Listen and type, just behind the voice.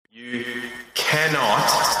cannot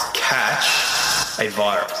catch a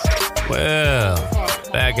virus. Well,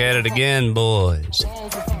 back at it again, boys.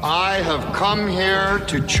 I have come here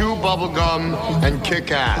to chew bubblegum and kick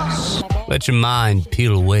ass. Let your mind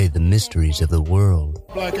peel away the mysteries of the world.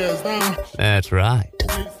 Black ass down. That's right.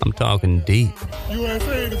 I'm talking deep.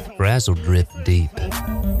 Frazzle drift deep.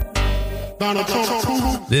 Donald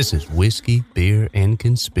Trump. This is Whiskey, Beer, and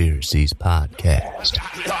Conspiracies podcast.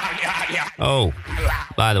 Oh,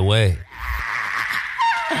 by the way,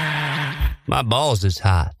 my balls is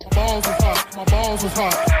hot. My balls is hot. My balls is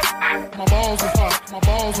hot. My balls is hot. My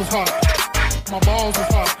balls is hot. My balls is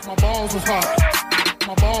hot. My balls is hot.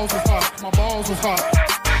 My balls is hot. My balls is hot.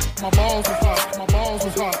 My balls is hot. My balls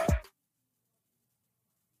is hot.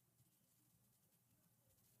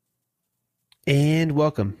 And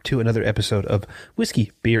welcome to another episode of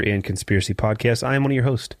Whiskey, Beer, and Conspiracy Podcast. I am one of your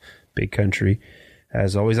hosts, Big Country.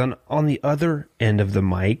 As always, on the other end of the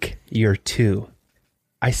mic, your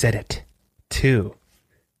I said it, two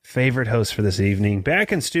favorite hosts for this evening.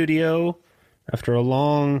 Back in studio after a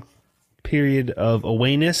long period of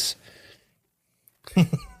awayness.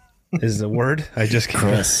 Is the word? I just can't.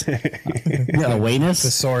 Chris. Awayness?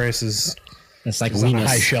 Thesaurus is It's like on a weenus.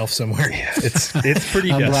 high shelf somewhere. Yeah, it's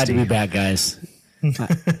pretty I'm dusty. glad to be back, guys.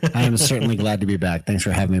 I am certainly glad to be back. Thanks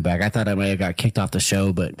for having me back. I thought I might have got kicked off the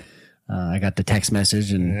show, but I got the text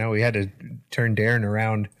message and We had to turn Darren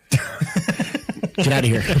around. get out of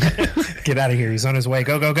here. Get out of here. He's on his way.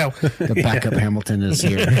 Go, go, go. The backup Hamilton is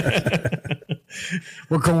here.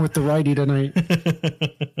 We're going with the righty tonight.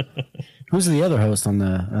 Who's the other host on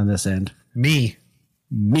this end? Me.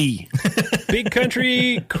 Me. Big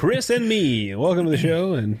Country, Chris, and me. Welcome to the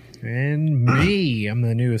show. And Me. I'm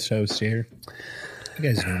the newest host here. You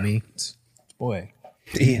guys know me. It's boy.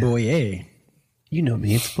 Boy, yeah. you know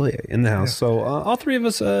me, it's Blake in the house. So all three of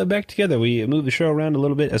us back together. We moved the show around a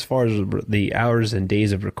little bit as far as the hours and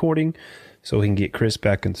days of recording, so we can get Chris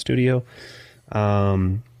back in the studio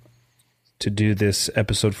to do this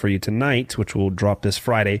episode for you tonight, which will drop this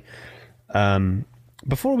Friday.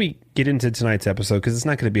 Before we get into tonight's episode, because it's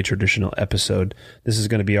not going to be a traditional episode, this is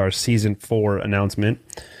going to be our season 4 announcement.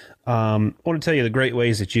 I want to tell you the great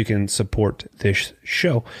ways that you can support this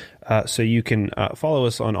show. So you can follow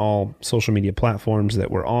us on all social media platforms that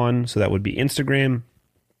we're on. So that would be Instagram,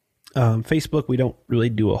 Facebook. We don't really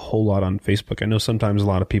do a whole lot on Facebook. I know sometimes a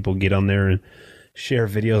lot of people get on there and share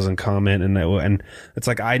videos and comment, and it's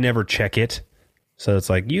like I never check it. So it's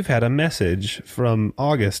like, you've had a message from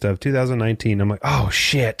August of 2019. I'm like, oh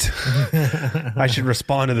shit, I should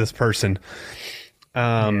respond to this person.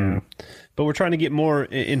 But we're trying to get more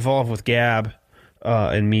involved with Gab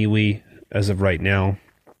and MeWe as of right now.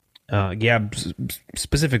 Gab,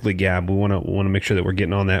 specifically Gab, we want to make sure that we're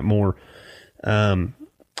getting on that more.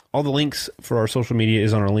 All the links for our social media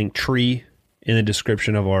is on our link tree in the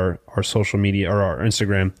description of our social media or our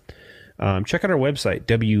Instagram. Check out our website,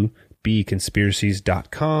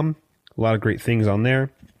 wbconspiracies.com. A lot of great things on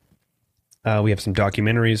there. We have some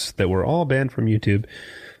documentaries that were all banned from YouTube.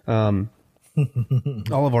 All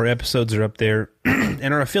of our episodes are up there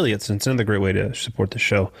and our affiliates. And it's another great way to support the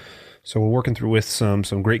show. So we're working through with some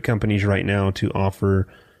great companies right now to offer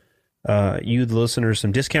you, the listeners,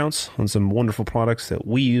 some discounts on some wonderful products that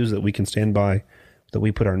we use, that we can stand by, that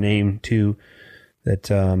we put our name to, that,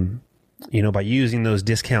 by using those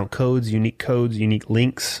discount codes, unique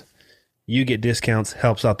links, you get discounts,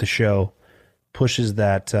 helps out the show, pushes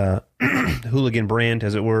that hooligan brand,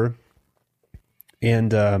 as it were.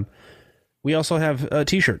 And we also have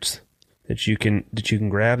t-shirts that you can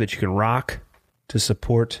grab, that you can rock to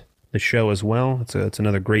support the show as well. It's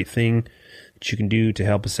another great thing that you can do to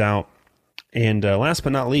help us out. And last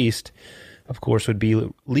but not least, of course, would be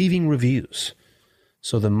leaving reviews.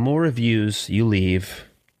 So the more reviews you leave,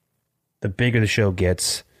 the bigger the show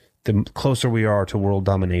gets, the closer we are to world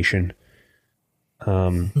domination. We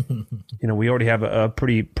already have a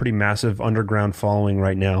pretty massive underground following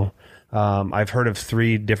right now. I've heard of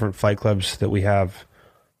 3 different fight clubs that we have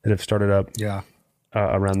that have started up. Yeah.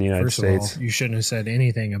 Around the United States. First of all, you shouldn't have said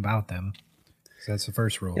anything about them. That's the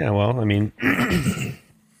first rule. Yeah, well, I mean,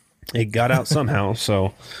 it got out somehow.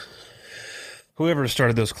 So whoever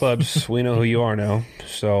started those clubs, we know who you are now.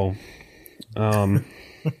 So,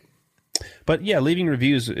 but yeah, leaving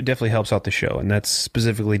reviews definitely helps out the show, and that's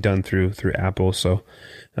specifically done through Apple. So,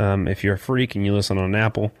 if you're a freak and you listen on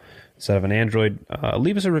Apple instead of an Android,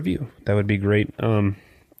 leave us a review. That would be great.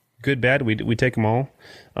 Good, bad, we take them all.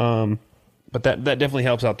 But that definitely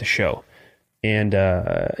helps out the show. And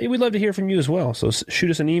we'd love to hear from you as well. So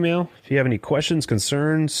shoot us an email if you have any questions,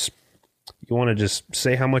 concerns. You want to just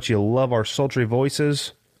say how much you love our sultry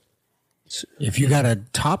voices. If you got a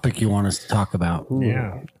topic you want us to talk about,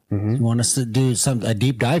 Yeah. you want us to do a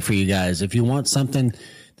deep dive for you guys. If you want something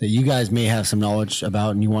that you guys may have some knowledge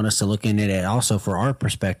about and you want us to look into it also for our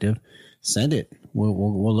perspective, send it.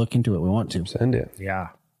 We'll look into it. We want to. Send it. Yeah.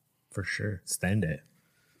 For sure. Send it.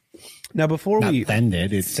 Now, before Not we send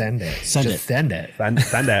it. It's Send it. Send Just it. Send it.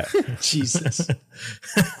 send that, Jesus.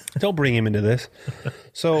 don't bring him into this.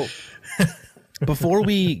 So, before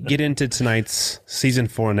we get into tonight's season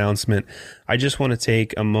 4 announcement, I just want to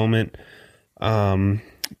take a moment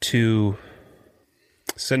to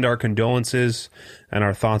send our condolences and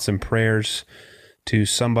our thoughts and prayers to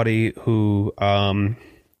somebody who, I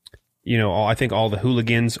think all the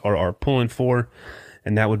hooligans are pulling for,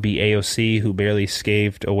 and that would be AOC, who barely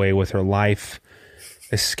scathed away with her life,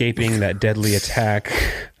 escaping that deadly attack.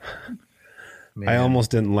 Man, I almost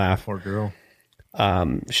didn't laugh. poor girl.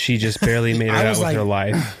 She just barely made it I out was with like- her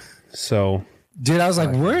life. So Dude, I was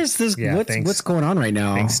like, where is this? Yeah, What's going on right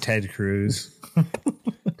now? Thanks, Ted Cruz.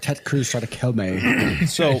 Ted Cruz tried to kill me.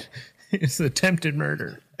 so It's attempted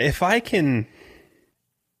murder. if I can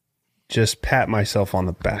just pat myself on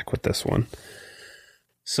the back with this one.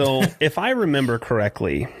 So if I remember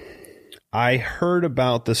correctly, I heard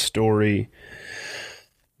about the story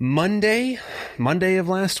Monday of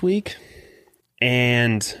last week.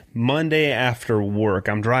 And Monday after work,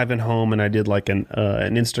 I'm driving home and I did like an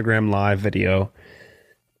Instagram live video.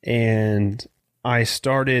 And I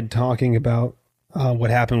started talking about what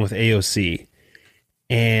happened with AOC.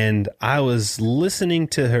 And I was listening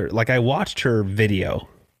to her, like I watched her video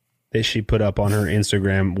that she put up on her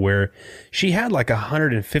Instagram where she had like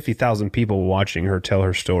 150,000 people watching her tell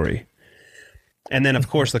her story. And then, of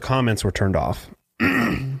course, the comments were turned off.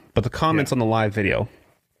 But the comments on the live video,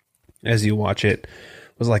 as you watch it,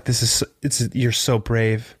 was like, you're so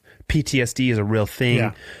brave. PTSD is a real thing.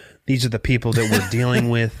 Yeah. These are the people that we're dealing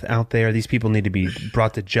with out there. These people need to be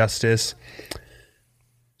brought to justice.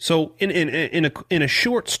 So in a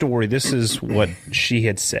short story, this is what she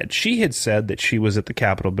had said. She had said that she was at the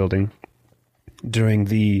Capitol building during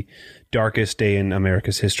the darkest day in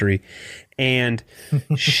America's history, and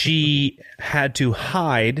she had to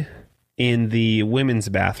hide in the women's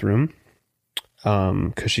bathroom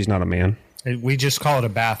because she's not a man. We just call it a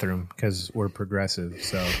bathroom because we're progressive.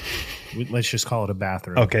 So let's just call it a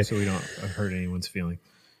bathroom. Okay. So we don't hurt anyone's feeling.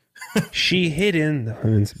 She hid in the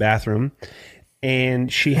women's bathroom,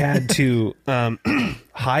 and she had to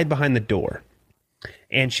hide behind the door.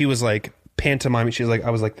 And she was like pantomiming. She was like, I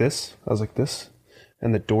was like this,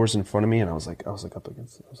 and the door's in front of me, and I was like up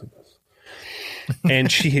against it. I was like this.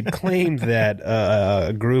 And she had claimed that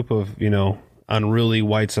a group of unruly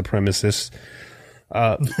white supremacists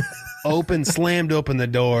slammed open the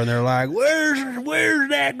door, and they're like, "Where's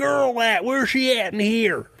that girl at? Where's she at in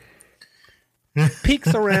here?"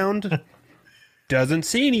 Peeks around, doesn't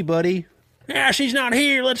see anybody. Yeah, she's not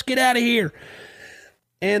here. Let's get out of here.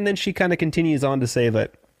 And then she kind of continues on to say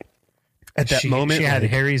that at that moment she had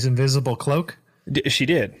Harry's invisible cloak. she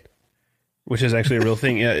did, which is actually a real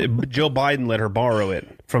thing. Joe Biden let her borrow it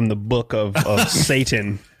from the book of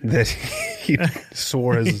Satan that he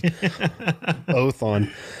swore his oath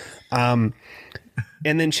on. And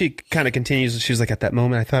then she kind of continues. She's like, at that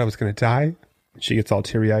moment, I thought I was going to die. She gets all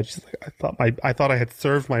teary eyed. She's like, I thought I had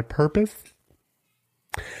served my purpose,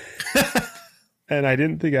 and I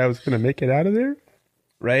didn't think I was going to make it out of there.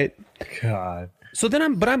 Right? God. So then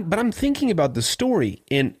I'm thinking about the story,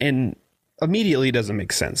 and immediately it doesn't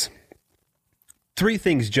make sense. 3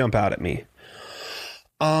 things jump out at me.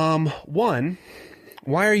 One,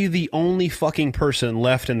 why are you the only fucking person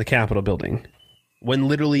left in the Capitol building when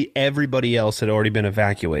literally everybody else had already been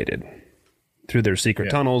evacuated through their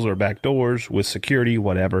secret tunnels or back doors with security,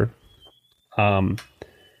 whatever? 2,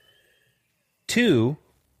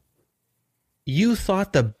 you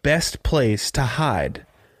thought the best place to hide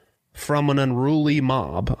from an unruly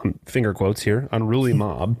mob, finger quotes here, unruly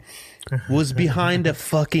mob, was behind a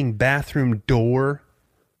fucking bathroom door.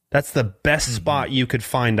 That's the best spot you could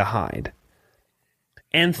find to hide.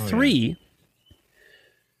 And 3,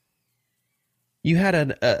 you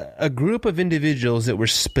had a group of individuals that were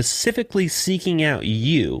specifically seeking out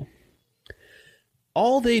you.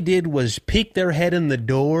 All they did was peek their head in the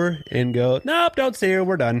door and go, nope, don't see her,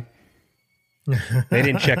 we're done. They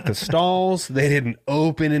didn't check the stalls. They didn't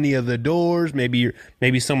open any of the doors. Maybe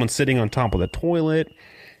someone's sitting on top of the toilet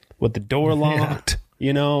with the door locked,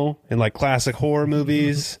 in like classic horror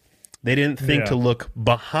movies. They didn't think to look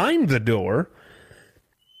behind the door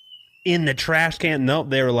in the trash can.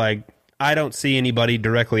 Nope. They were like, I don't see anybody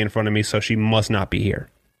directly in front of me, so she must not be here.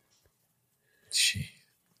 She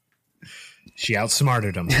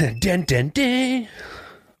outsmarted him. Dun, dun, dun.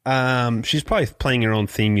 She's probably playing her own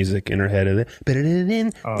theme music in her head.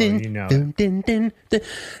 Oh, you know it.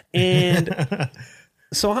 And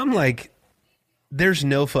so I'm like, there's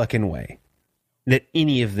no fucking way that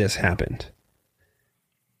any of this happened.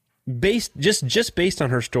 Just based on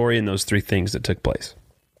her story and those three things that took place.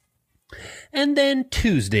 And then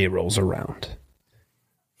Tuesday rolls around.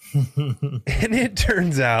 And it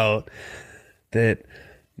turns out that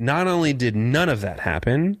not only did none of that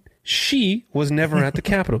happen, she was never at the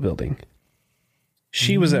Capitol building.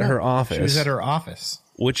 She was at her office. She was at her office.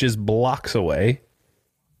 Which is blocks away,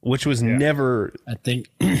 which was never I think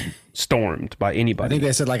stormed by anybody. I think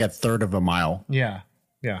they said like a third of a mile. Yeah.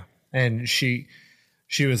 Yeah. And she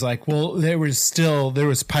was like, well, there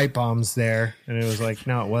was pipe bombs there. And it was like,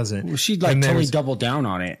 no, it wasn't. Well, she like totally doubled down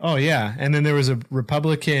on it. Oh, yeah. And then there was a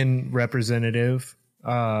Republican representative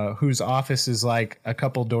whose office is like a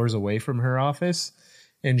couple doors away from her office.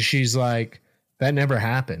 And she's like, that never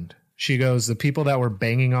happened. She goes, the people that were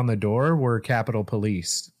banging on the door were Capitol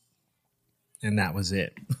Police. And that was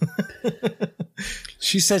it.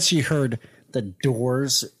 She said she heard the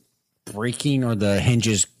doors breaking or the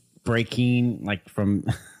hinges breaking, like from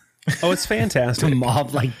Oh, it's fantastic. the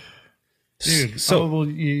mob. Like, Dude, So- well,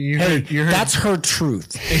 you hey, heard, you heard that's her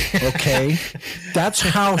truth. Okay, that's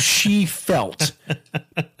how she felt.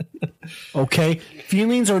 Okay,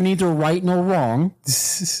 feelings are neither right nor wrong.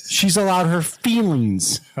 She's allowed her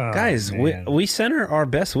feelings. Guys, man. we sent her our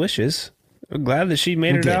best wishes. We're glad that she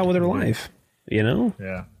made it did. out with her life. You know?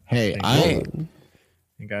 Yeah. Hey, Thank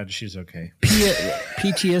God she's okay.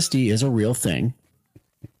 PTSD is a real thing.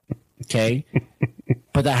 Okay,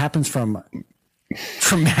 but that happens from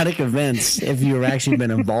traumatic events. If you've actually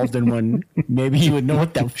been involved in one, maybe you would know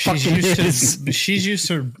what that fucking is. She's used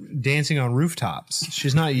to dancing on rooftops.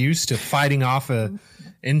 She's not used to fighting off a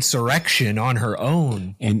insurrection on her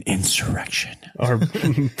own. An insurrection. Or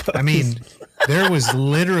I mean, there was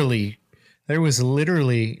literally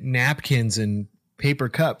napkins and paper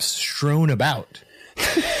cups strewn about.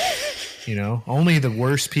 You know, only the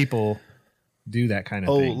worst people do that kind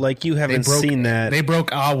of thing. like you haven't seen that. They broke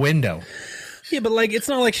a window. Yeah, but like it's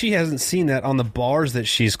not like she hasn't seen that on the bars that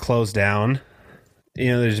she's closed down.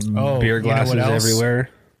 You know, there's beer you know what glasses else? everywhere.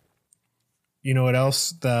 You know what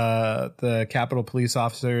else? The Capitol Police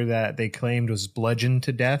officer that they claimed was bludgeoned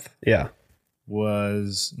to death Yeah.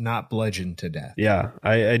 was not bludgeoned to death. Yeah.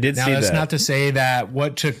 I did Now see that's that. not to say that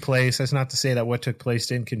what took place. That's not to say that what took place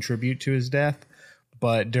didn't contribute to his death.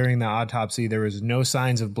 But during the autopsy, there was no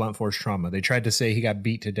signs of blunt force trauma. They tried to say he got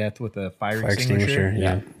beat to death with a fire extinguisher.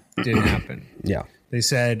 Yeah. Didn't happen. Yeah. They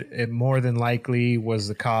said it more than likely was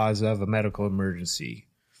the cause of a medical emergency.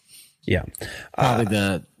 Yeah. Probably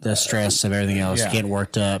the stress of everything else, Yeah. getting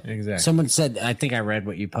worked up. Exactly. Someone said, I think I read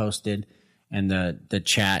what you posted in the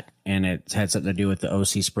chat, and it had something to do with the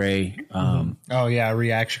OC spray. Oh yeah,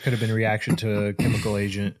 reaction could have been reaction to a chemical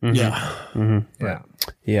agent. Yeah, Yeah.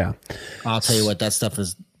 Yeah. I'll tell you what, that stuff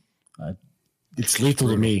is. It's lethal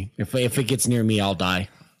to me. If it gets near me, I'll die.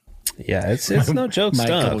 Yeah. It's no joke My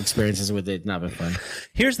couple stuff. experiences with it not been fun.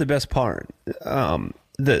 Here's the best part.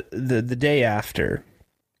 The day after,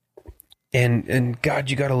 and God,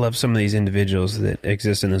 you gotta love some of these individuals that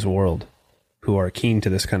exist in this world who are keen to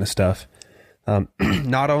this kind of stuff.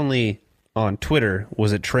 Not only on Twitter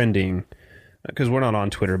was it trending, because we're not on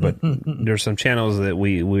Twitter, but there's some channels that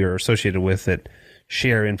we are associated with that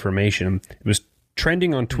share information. It was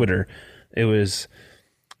trending on Twitter. It was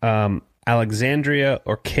Alexandria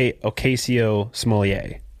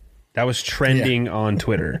Ocasio-Smollett. That was trending on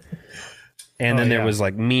Twitter. And then there was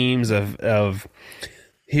like memes of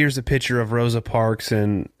here's a picture of Rosa Parks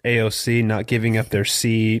and AOC not giving up their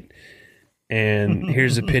seat. And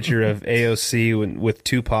here's a picture of AOC with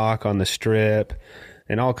Tupac on the strip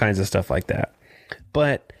and all kinds of stuff like that.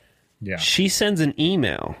 But she sends an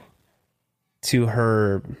email to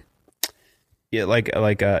her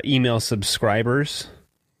email subscribers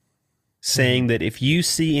saying that if you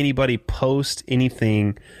see anybody post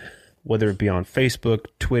anything, whether it be on Facebook,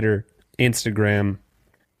 Twitter, Instagram,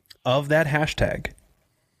 of that hashtag,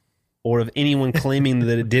 or of anyone claiming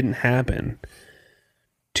that it didn't happen,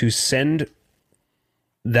 to send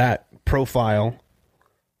that profile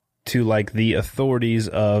to like the authorities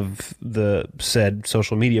of the said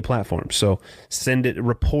social media platform. So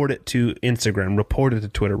report it to Instagram, report it to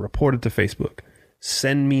Twitter, report it to Facebook,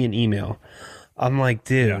 send me an email. I'm like,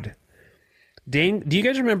 dude, Dane, do you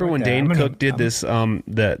guys remember when Dane Cook did this,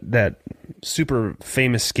 that super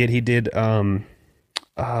famous skit he did?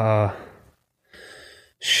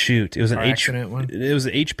 Shoot, it was an it was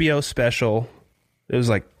an HBO special. It was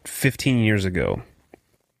like 15 years ago.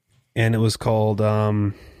 And it was called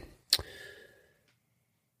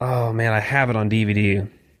Oh man, I have it on DVD.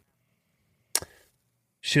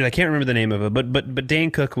 Shoot, I can't remember the name of it, but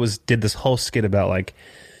Dane Cook did this whole skit about like,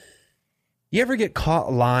 you ever get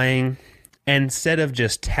caught lying, and instead of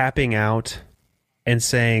just tapping out and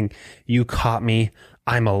saying, "You caught me,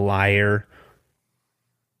 I'm a liar."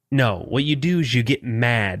 No, what you do is you get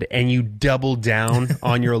mad and you double down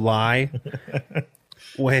on your lie.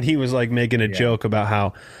 When he was like making a joke about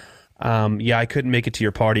how, I couldn't make it to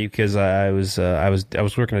your party because I was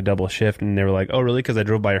working a double shift, and they were like, "Oh, really?" Because I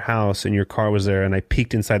drove by your house and your car was there, and I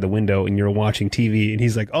peeked inside the window and you were watching TV. And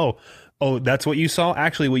he's like, "Oh, that's what you saw?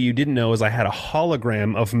 Actually, what you didn't know is I had a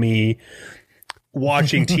hologram of me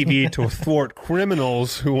watching TV to thwart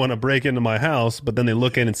criminals who want to break into my house, but then they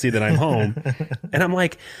look in and see that I'm home." And I'm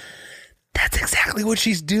like, that's exactly what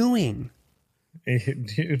she's doing.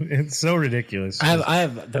 It's so ridiculous. I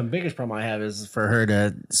have the biggest problem I have is for her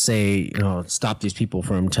to say, stop these people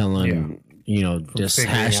from telling, just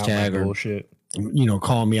hashtag or bullshit.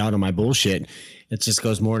 Calling me out on my bullshit. It just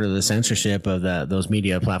goes more to the censorship of those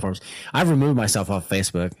media platforms. I've removed myself off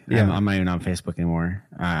Facebook. Yeah. I'm not even on Facebook anymore.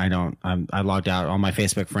 I logged out. All my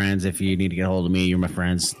Facebook friends, if you need to get a hold of me, you're my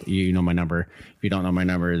friends. You know my number. If you don't know my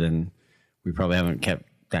number, then we probably haven't kept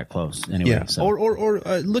that close anyway. Yeah. So. Or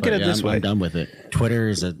look at it this way. I'm done with it. Twitter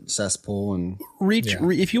is a cesspool, and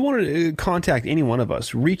if you want to contact any one of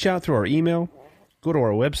us, reach out through our email, go to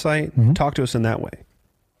our website, talk to us in that way.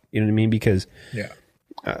 You know what I mean? Because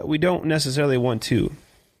we don't necessarily want to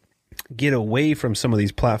get away from some of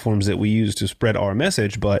these platforms that we use to spread our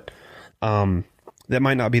message, but that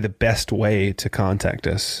might not be the best way to contact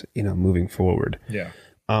us, moving forward. Yeah.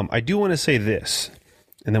 I do want to say this,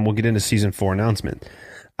 and then we'll get into season 4 announcement.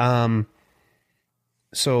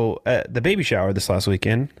 So at the baby shower this last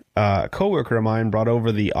weekend, a coworker of mine brought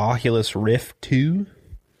over the Oculus Rift 2.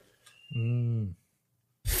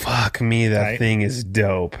 Fuck me, that thing is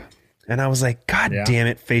dope. And I was like, God damn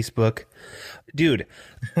it, Facebook. Dude,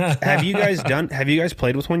 have you guys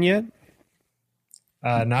played with one yet?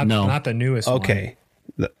 Not the newest one. Okay.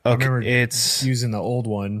 I remember it's using the old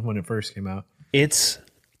one when it first came out. It's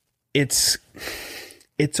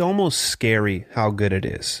almost scary how good it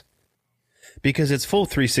is. Because it's full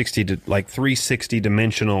 360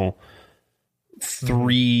 dimensional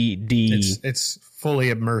 3D. It's fully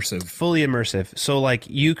immersive. So like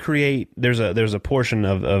you create, there's a portion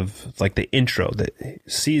of like the intro that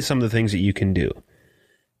sees some of the things that you can do.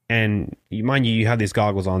 And you have these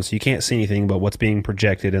goggles on, so you can't see anything but what's being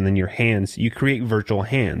projected. And then your hands, you create virtual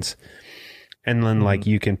hands. And then like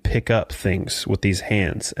you can pick up things with these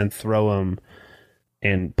hands and throw them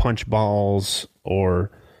and punch balls,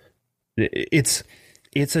 or it's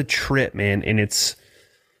a trip, man. And it's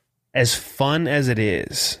as fun as it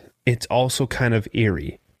is. It's also kind of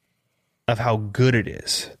eerie of how good it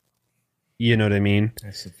is. You know what I mean?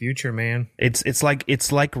 That's the future, man. It's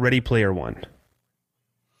like Ready Player One.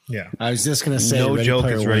 Yeah. I was just gonna say, no joke,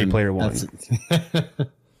 it's Ready Player One.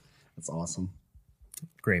 That's awesome.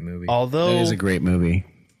 Great movie. Although that is a great movie.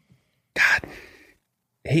 God,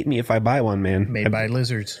 hate me if I buy one, man. Made by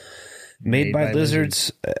lizards. Made by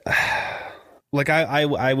lizards. Like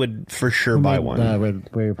I would for sure buy one.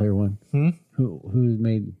 Ready Player One. Who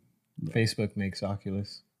made? Facebook makes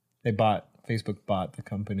Oculus. Facebook bought the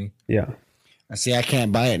company. Yeah. See, I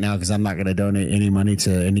can't buy it now because I'm not going to donate any money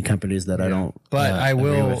to any companies that I don't. But I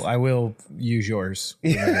will use yours.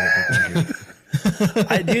 Dude,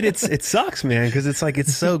 it sucks, man, because it's like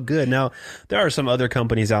it's so good. Now there are some other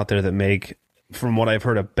companies out there that make, from what I've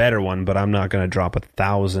heard, a better one, but I'm not going to drop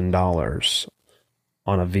 $1,000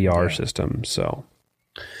 on a VR system. So.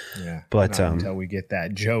 Yeah, but until we get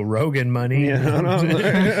that Joe Rogan money. Yeah,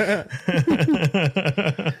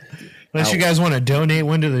 unless you guys want to donate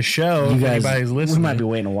one to the show, you if guys, anybody's listening. We might be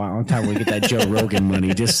waiting a while until we get that Joe Rogan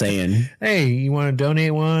money. Just saying. Hey, you want to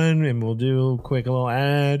donate one, and we'll do a quick little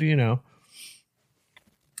ad. Yeah,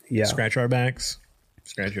 scratch our backs,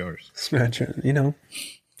 scratch yours,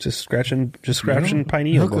 just scratching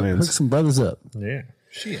pineal glands. Hook some brothers up. Yeah,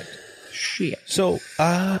 shit. So,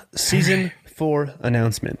 season 4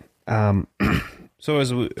 announcement. So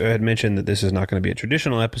as we had mentioned, that this is not going to be a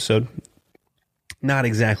traditional episode, not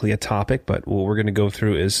exactly a topic, but what we're going to go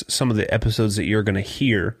through is some of the episodes that you're going to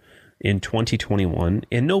hear in 2021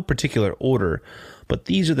 in no particular order, but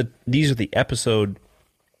these are the episode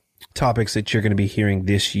topics that you're going to be hearing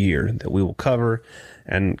this year that we will cover.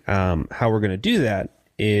 And how we're going to do that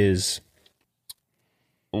is,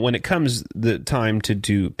 when it comes the time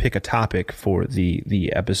to pick a topic for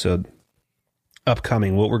the episode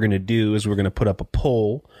upcoming, what we're going to do is we're going to put up a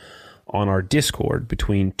poll on our Discord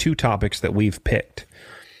between 2 topics that we've picked.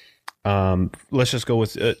 Let's just go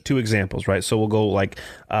with 2 examples, right? So we'll go like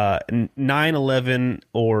 9/11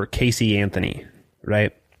 or Casey Anthony,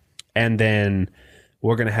 right? And then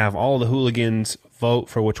we're going to have all the hooligans vote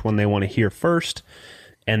for which one they want to hear first.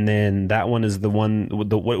 And then that one is the one,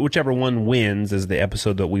 whichever one wins is the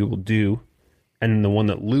episode that we will do. And then the one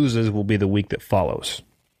that loses will be the week that follows.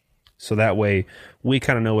 So that way we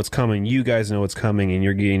kind of know what's coming. You guys know what's coming, and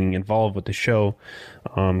you're getting involved with the show.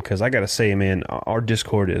 Because I got to say, man, our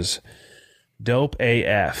Discord is dope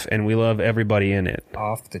AF, and we love everybody in it.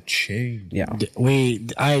 Off the chain. Yeah.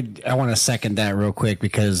 I want to second that real quick,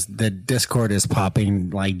 because the Discord is popping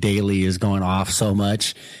like daily, is going off so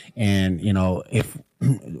much. And, you know, if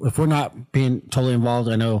we're not being totally involved,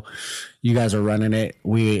 I know you guys are running it.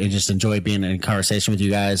 We just enjoy being in conversation with you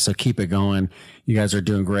guys. So keep it going. You guys are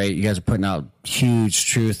doing great. You guys are putting out huge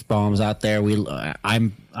truth bombs out there.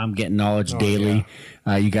 I'm getting knowledge daily.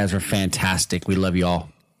 Yeah. You guys are fantastic. We love you all.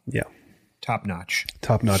 Yeah. Top notch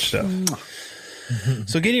stuff.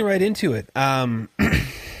 So getting right into it.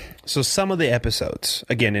 So some of the episodes,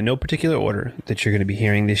 again, in no particular order, that you're going to be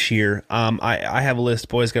hearing this year. I have a list.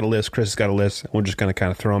 Boy's got a list. Chris has got a list. We're just going to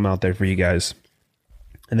kind of throw them out there for you guys.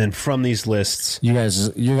 And then from these lists, you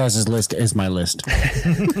guys' list is my list.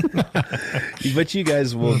 But you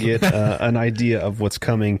guys will get an idea of what's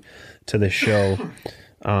coming to the show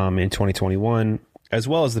in 2021, as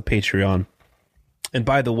well as the Patreon. And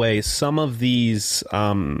by the way, some of these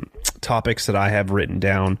topics that I have written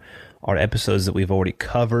down are episodes that we've already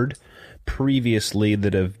covered previously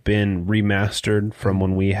that have been remastered from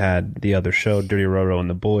when we had the other show, Dirty Roro and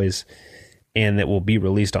the Boys, and that will be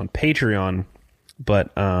released on Patreon.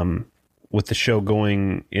 But with the show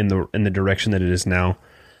going in the direction that it is now,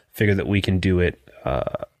 figure that we can do it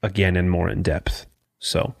again and more in depth.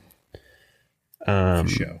 So,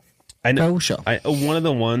 show. I know. Show. One of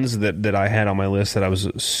the ones that I had on my list that I was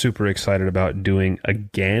super excited about doing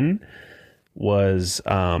again was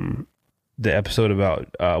the episode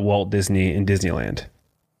about Walt Disney and Disneyland.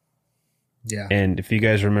 Yeah. And if you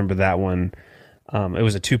guys remember that one, it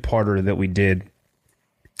was a 2-parter that we did.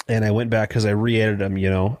 And I went back because I re-edited them, you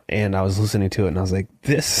know, and I was listening to it and I was like,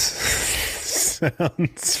 this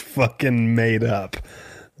sounds fucking made up,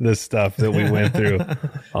 this stuff that we went through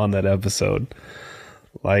on that episode.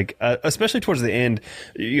 Like, especially towards the end,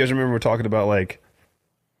 you guys remember we're talking about like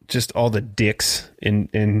just all the dicks in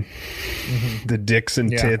the dicks and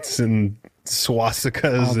tits and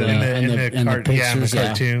swastikas and the pictures,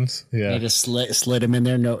 cartoons. Yeah. They just slid them in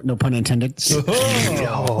there. No pun intended.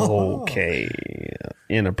 Okay.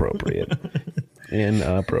 Inappropriate.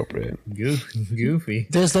 Goofy.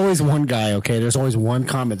 There's always one guy, okay? There's always one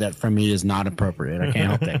comment that from me is not appropriate. I can't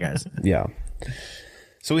help that, guys. Yeah.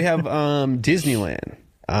 So we have Disneyland.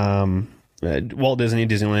 Walt Disney,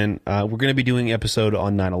 Disneyland. We're going to be doing an episode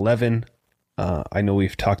on 9/11. I know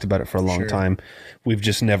we've talked about it for a long time. We've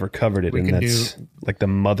just never covered it, and that's like the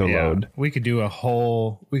mother load. We could do a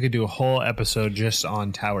whole episode just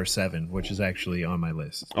on Tower 7, which is actually on my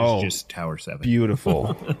list. It's just Tower 7.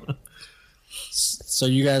 Beautiful. So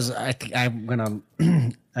you guys, I'm gonna,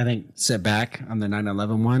 I think, sit back on the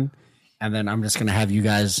 9/11 one, and then I'm just gonna have you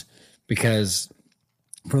guys, because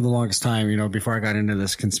for the longest time, you know, before I got into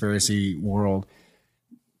this conspiracy world,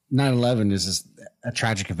 9/11 is just a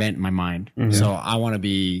tragic event in my mind. Mm-hmm. So I want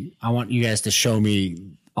you guys to show me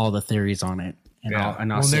all the theories on it,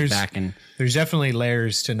 and I'll sit back and. There's definitely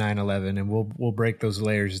layers to 9/11, and we'll break those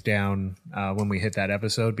layers down when we hit that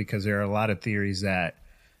episode, because there are a lot of theories that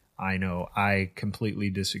I know I completely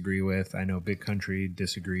disagree with. I know Big Country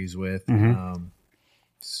disagrees with. Mm-hmm.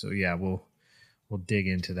 So yeah, we'll dig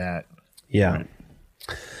into that. Yeah. Right.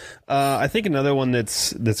 I think another one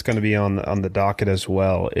that's going to be on the docket as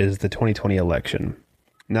well is the 2020 election.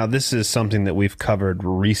 Now, this is something that we've covered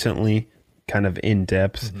recently, kind of in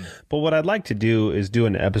depth. Mm-hmm. But what I'd like to do is do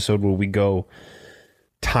an episode where we go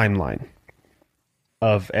timeline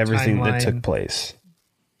of everything that took place.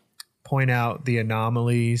 Point out the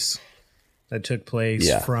anomalies that took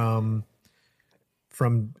place from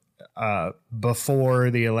before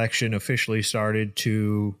the election officially started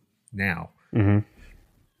to now. Mm-hmm.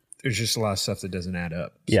 There's just a lot of stuff that doesn't add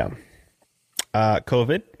up. So. Yeah.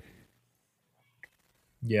 COVID.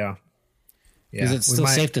 Yeah. Is it still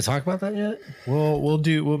safe to talk about that yet? We'll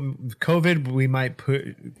do COVID. We might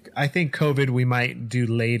I think COVID we might do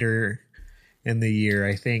later in the year.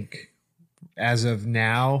 I think as of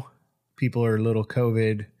now, people are a little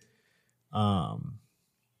COVID.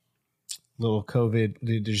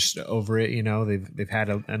 They're just over it. You know, they've had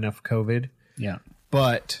enough COVID. Yeah.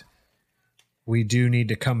 But we do need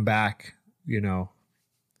to come back, you know,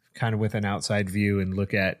 kind of with an outside view and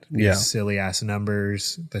look at these silly ass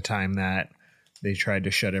numbers, the time that they tried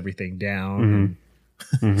to shut everything down,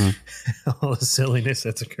 and all the silliness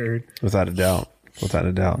that's occurred. Without a doubt.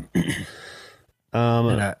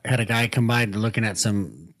 Had a guy come by looking at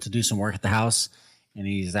to do some work at the house, and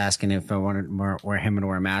he's asking if I wanted him to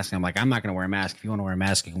wear a mask. And I'm like, I'm not going to wear a mask. If you want to wear a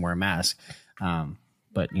mask, you can wear a mask.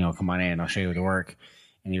 But come on in, I'll show you the work.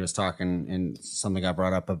 And he was talking, and something got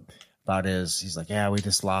brought up about he's like, yeah, we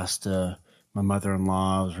just lost my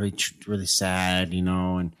mother-in-law. It was really, really sad,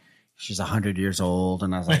 and she's 100 years old.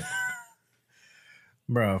 And I was like,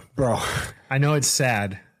 bro, I know it's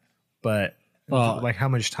sad, but like, how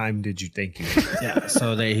much time did you think you had? Yeah.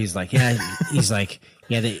 So he's like,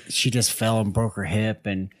 she just fell and broke her hip,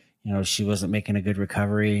 and she wasn't making a good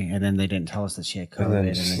recovery, and then they didn't tell us that she had COVID. And then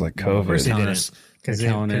it's just like COVID. Of course they didn't.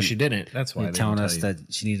 Because she didn't. That's why they're telling us that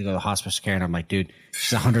she needed to go to hospice care. And I'm like, dude,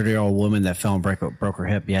 she's a 100-year-old woman that fell and broke her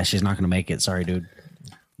hip. Yeah, she's not going to make it. Sorry, dude.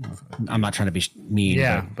 I'm not trying to be mean.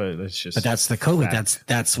 Yeah, but it's just. But that's the COVID.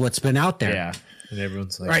 That's what's been out there. Yeah, and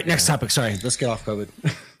everyone's like, all right, next topic. Sorry, let's get off COVID.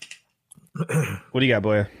 What do you got,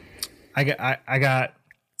 boy? I got.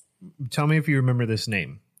 Tell me if you remember this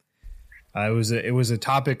name. It was a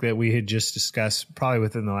topic that we had just discussed probably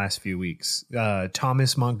within the last few weeks.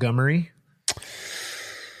 Thomas Montgomery.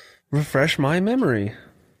 Refresh my memory.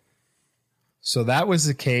 So that was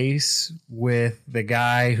the case with the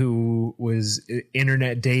guy who was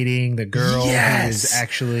internet dating the girl who was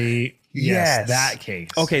actually that case.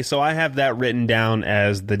 Okay, so I have that written down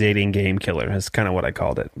as the dating game killer. That's kind of what I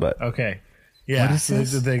called it. But okay, yeah, what is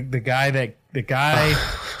this? The guy that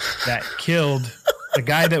killed. The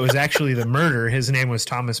guy that was actually the murderer, his name was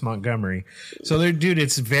Thomas Montgomery. So, dude,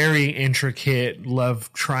 it's very intricate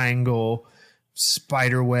love triangle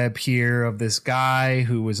spider web here of this guy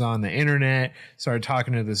who was on the internet, started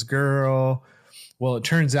talking to this girl. Well, it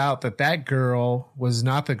turns out that girl was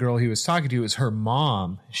not the girl he was talking to. It was her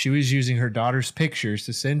mom. She was using her daughter's pictures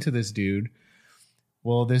to send to this dude.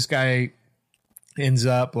 Well, this guy ends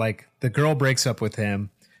up the girl breaks up with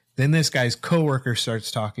him. Then this guy's coworker starts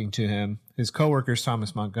talking to him. His coworker is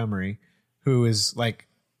Thomas Montgomery, who is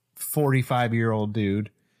 45-year-old dude.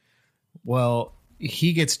 Well,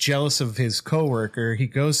 he gets jealous of his coworker. He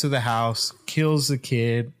goes to the house, kills the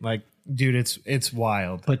kid. Dude, it's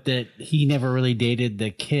wild. But that he never really dated the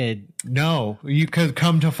kid. No, you could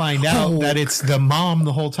come to find out that it's the mom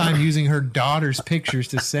the whole time using her daughter's pictures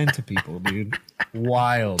to send to people, dude.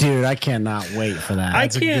 Wild. Dude, I cannot wait for that.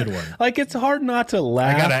 That's a good one. It's hard not to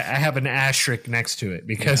laugh. I have an asterisk next to it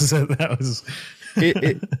because that was.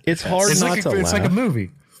 It's hard not to laugh. It's like a movie.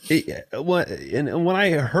 And when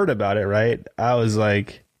I heard about it, right, I was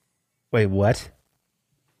like, "Wait, what?"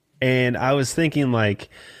 And I was thinking,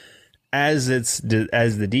 as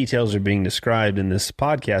the details are being described in this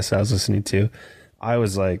podcast I was listening to, I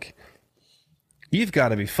was like, "You've got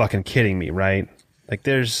to be fucking kidding me, right?"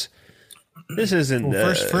 This isn't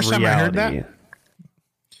first time I heard that.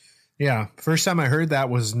 Yeah, first time I heard that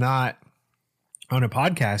was not on a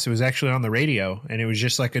podcast. It was actually on the radio, and it was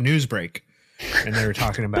just like a news break, and they were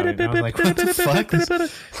talking about it. And I was like, "What the fuck?"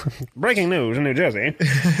 Breaking news in New Jersey.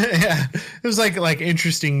 Yeah, it was like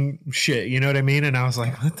interesting shit. You know what I mean? And I was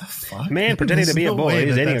like, "What the fuck?" Man pretending to be a boy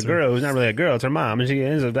is dating a girl who's not really a girl. It's her mom, and she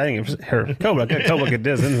ends up dating her coworker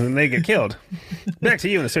does, and they get killed. Back to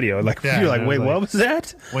you in the studio. You're like, "Wait, what was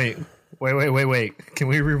that?" Wait. Can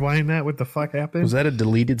we rewind that? What the fuck happened? Was that a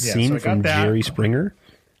deleted scene from Jerry Springer?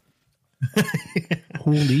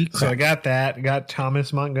 Holy crap. So I got that. Got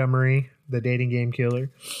Thomas Montgomery, the dating game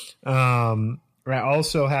killer. I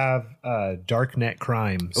also have Darknet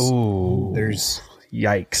Crimes. Ooh. There's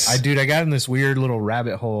yikes. I got in this weird little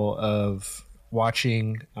rabbit hole of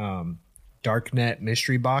watching Darknet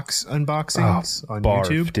mystery box unboxings on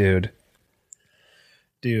YouTube.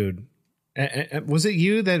 Dude. Was it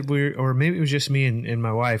you that or maybe it was just me and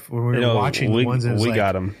my wife when we were watching the ones that was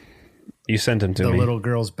got them. You sent them to me. The little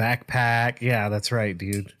girl's backpack. Yeah, that's right,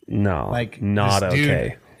 dude. No, not okay.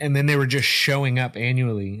 Dude, and then they were just showing up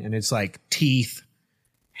annually, and it's teeth,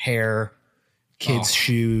 hair, kids'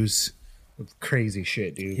 shoes, crazy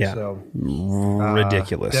shit, dude. Yeah, so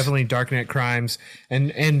ridiculous. Definitely Darknet Crimes,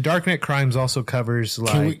 and Darknet Crimes also covers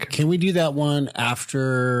Can we do that one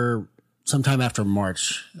sometime after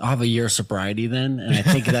March? I'll have a year of sobriety then, and I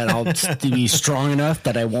think that I'll be strong enough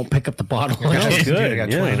that I won't pick up the bottle. That's good. Dude, I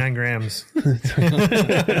got 29 grams.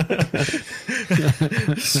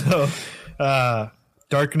 So,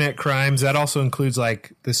 Darknet Crimes, that also includes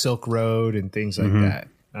the Silk Road and things like that.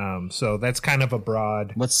 So that's kind of a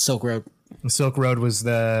broad. What's Silk Road? Silk Road was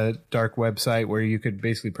the dark website where you could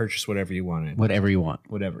basically purchase whatever you wanted. Whatever you want.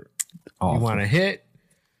 Whatever. Awesome. You want a hit,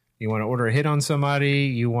 You want to order a hit on somebody.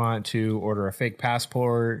 You want to order a fake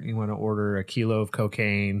passport. You want to order a kilo of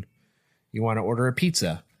cocaine. You want to order a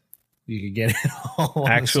pizza. You could get it all.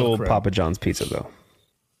 Actual Papa John's pizza, though.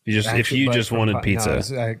 If you just wanted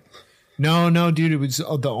pizza. No, dude. It was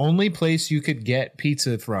the only place you could get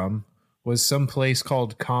pizza from was some place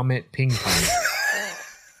called Comet Ping Pong.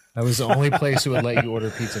 That was the only place that would let you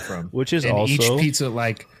order pizza from. Which is and also each pizza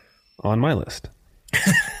like on my list.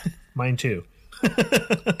 Mine too.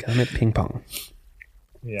 Comet Ping Pong.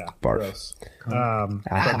 Yeah. Barf. Gross.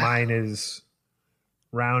 But mine is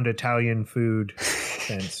round Italian food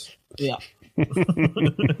fence. Yeah.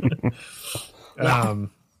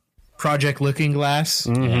 Project Looking Glass.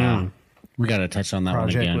 Yeah. We got to touch on that one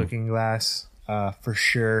Project again. Looking Glass, for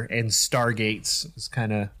sure. And Stargates is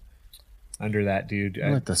kind of under that, dude. I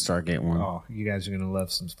like the Stargate one. Oh, you guys are gonna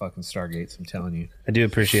love some fucking Stargates. I'm telling you. I do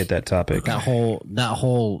appreciate that topic. That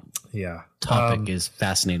whole Yeah. topic is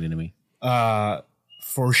fascinating to me.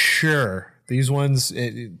 For sure. These ones,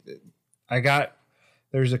 there's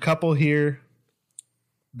a couple here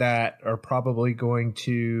that are probably going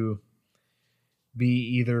to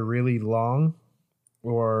be either really long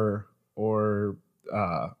or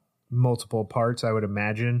multiple parts, I would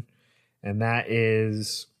imagine. And that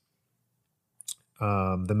is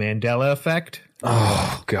the Mandela Effect.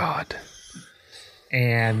 Oh, God.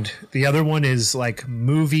 And the other one is like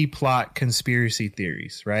movie plot conspiracy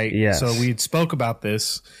theories, right? Yes. So we spoke about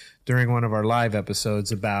this during one of our live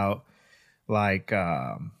episodes about like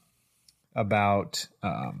the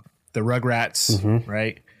Rugrats,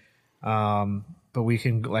 right? But we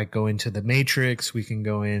can like go into the Matrix. We can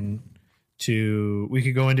go into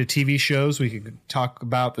TV shows. We could talk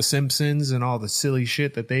about the Simpsons and all the silly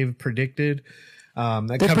shit that they've predicted.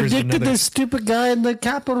 They predicted this stupid guy in the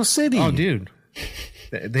capital city. Oh, dude.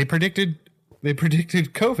 They predicted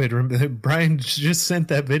COVID. Brian just sent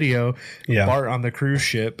that video of Bart on the cruise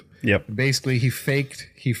ship. Yep. Basically, he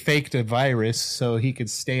faked a virus so he could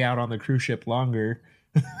stay out on the cruise ship longer.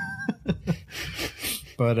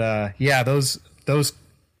 But those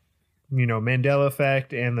Mandela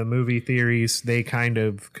Effect and the movie theories, they kind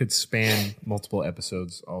of could span multiple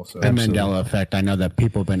episodes also. The Mandela Effect. I know that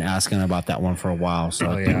people have been asking about that one for a while, so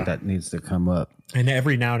I think that needs to come up. And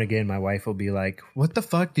every now and again, my wife will be like, "What the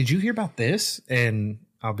fuck? Did you hear about this?" And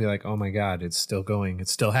I'll be like, "Oh my God, it's still going.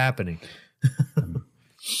 It's still happening."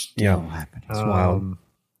 Yeah. It's wild.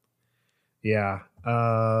 Yeah.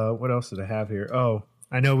 What else did I have here? Oh,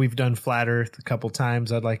 I know we've done Flat Earth a couple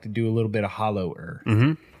times. I'd like to do a little bit of Hollow Earth.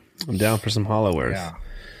 I'm down for some Hollow Earth.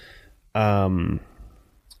 Yeah.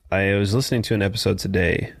 I was listening to an episode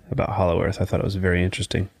today about Hollow Earth. I thought it was very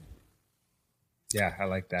interesting. Yeah, I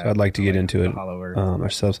like that. So I'd like to get into it Hollow Earth.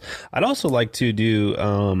 ourselves. I'd also like to do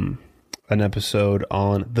an episode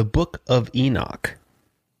on the Book of Enoch,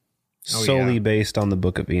 solely based on the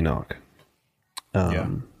Book of Enoch.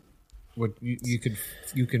 What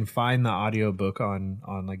you can find the audiobook on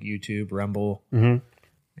like YouTube, Rumble,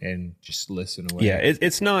 and just listen away. Yeah,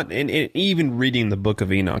 it's not, and even reading the Book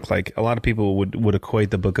of Enoch, like a lot of people would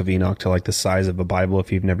equate the Book of Enoch to like the size of a Bible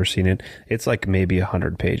if you've never seen it. It's like maybe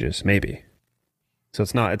 100 pages, maybe. So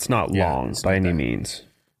it's not long by any means.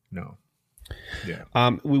 No. Yeah.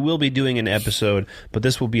 We will be doing an episode, but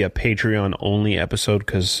this will be a Patreon only episode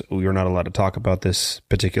because we are not allowed to talk about this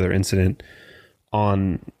particular incident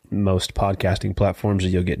on most podcasting platforms.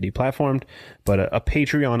 You'll get deplatformed, but a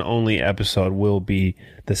Patreon only episode will be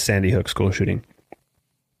the Sandy Hook school shooting,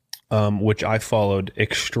 which I followed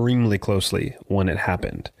extremely closely when it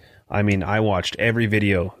happened. I mean, I watched every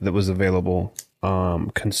video that was available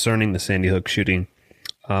concerning the Sandy Hook shooting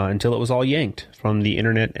until it was all yanked from the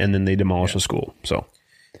internet, and then they demolished the school. So,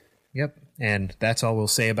 yep. And that's all we'll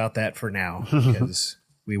say about that for now, because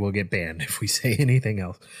we will get banned if we say anything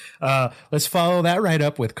else. Let's follow that right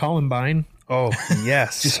up with Columbine. oh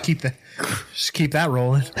yes, Just keep that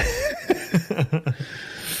rolling.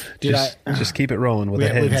 just keep it rolling with the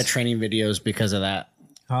heads. We've had training videos because of that.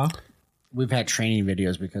 Huh? We've had training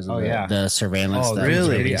videos because of the surveillance. Oh, that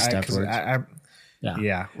really? stuff.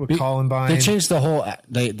 Yeah. With Columbine, They changed the whole.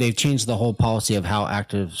 They've changed the whole policy of how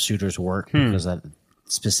active shooters work because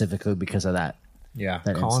specifically because of that. Yeah,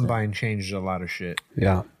 that Columbine changed a lot of shit.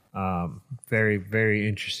 Yeah. Very, very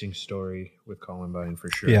interesting story with Columbine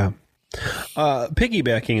for sure. Yeah.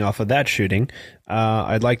 Piggybacking off of that shooting,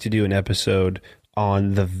 I'd like to do an episode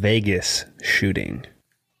on the Vegas shooting,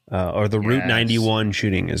 or the Route 91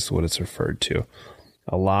 shooting is what it's referred to.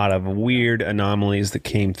 A lot of weird anomalies that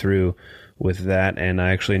came through with that, and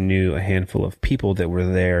I actually knew a handful of people that were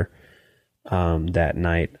there that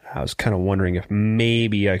night. I was kind of wondering if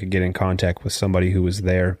maybe I could get in contact with somebody who was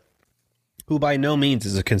there who by no means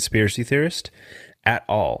is a conspiracy theorist at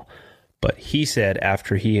all. But he said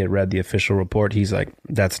after he had read the official report, he's like,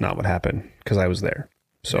 that's not what happened because I was there.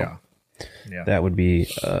 So Yeah. that would be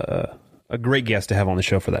a great guest to have on the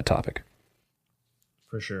show for that topic.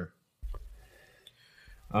 For sure.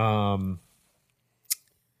 I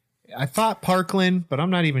thought Parkland, but I'm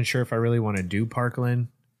not even sure if I really want to do Parkland.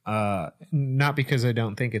 Not because I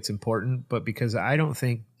don't think it's important, but because I don't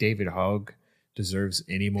think David Hogg deserves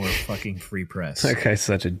any more fucking free press. That guy's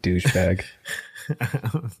such a douchebag.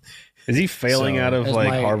 Is he failing So, out of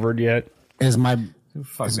like Harvard yet? As my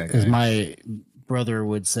Fuck that guy. as my brother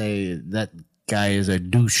would say, that guy is a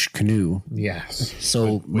douche canoe. Yes.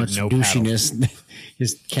 So With much no douchiness,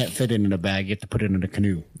 just can't fit it in a bag. You have to put it in a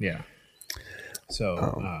canoe. Yeah. So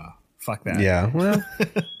fuck that. Yeah. Well,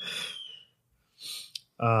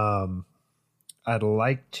 I'd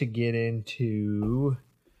like to get into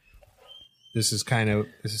this is kind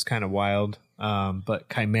of wild. But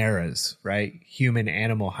chimeras, right? Human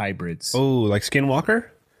animal hybrids. oh, like Skinwalker?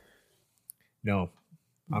 No.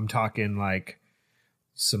 I'm talking like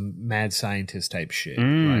some mad scientist type shit.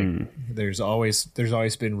 Like there's always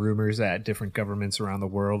been rumors that different governments around the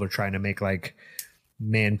world are trying to make like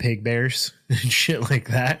man pig bears and shit like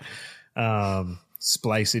that.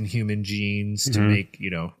 Splice in human genes to make,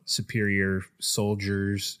 superior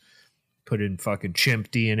soldiers, put in fucking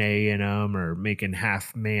chimp DNA in them, or making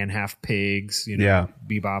half man, half pigs, Yeah.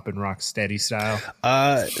 Bebop and Rocksteady style.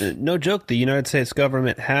 No joke. The United States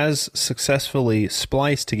government has successfully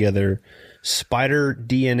spliced together spider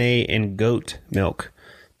DNA and goat milk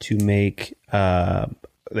to make,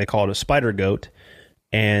 they call it a spider goat,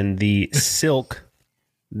 and the silk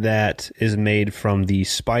that is made from the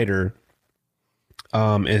spider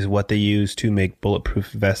is what they use to make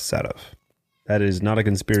bulletproof vests out of. That is not a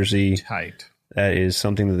conspiracy. Tight. That is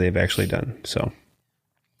something that they've actually done. So,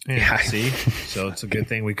 Yeah, see? So it's a good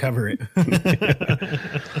thing we cover it.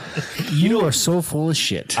 You are so full of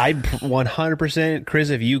shit. I 100%, Chris,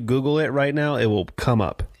 if you Google it right now, it will come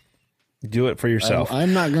up. Do it for yourself.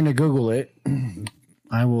 I'm not going to Google it.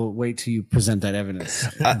 I will wait till you present that evidence in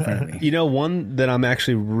front of me. You know, one that I'm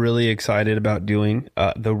actually really excited about doing,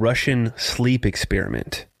 the Russian sleep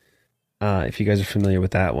experiment. If you guys are familiar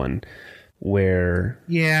with that one, where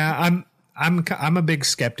Yeah, I'm a big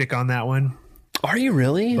skeptic on that one, are you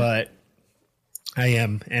really? but I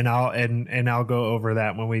am, and I'll go over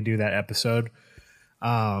that when we do that episode.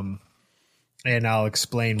 And I'll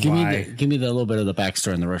explain why. Give me the little bit of the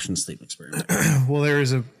backstory on the Russian sleep experiment. Well, there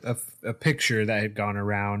was a picture that had gone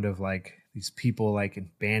around of like these people like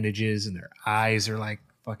in bandages and their eyes are like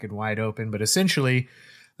fucking wide open. But essentially,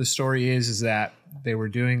 the story is that they were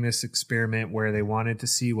doing this experiment where they wanted to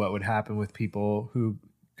see what would happen with people who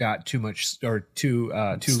got too much or too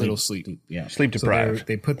little sleep. Yeah. Sleep So deprived.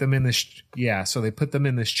 they put them in this. Yeah, so they put them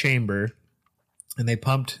in this chamber, and they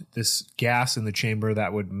pumped this gas in the chamber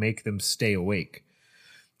that would make them stay awake.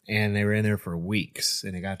 And they were in there for weeks,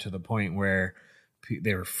 and it got to the point where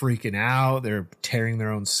they were freaking out. They were tearing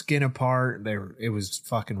their own skin apart. It was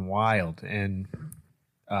fucking wild. And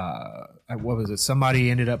what was it? Somebody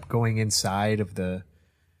ended up going inside of the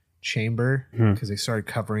chamber because they started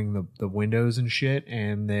covering the windows and shit,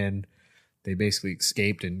 and then they basically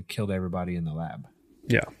escaped and killed everybody in the lab.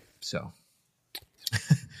 Yeah. So,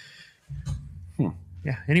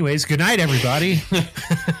 yeah. Anyways, good night, everybody.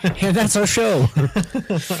 Yeah, that's our show.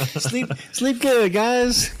 sleep good,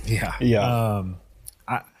 guys. Yeah. Yeah.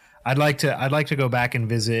 I'd like to go back and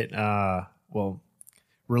visit. Well,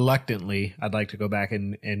 reluctantly, I'd like to go back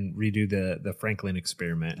and redo the Franklin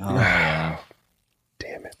experiment.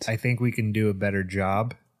 Damn it. I think we can do a better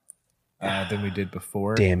job than we did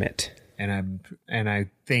before. Damn it. And I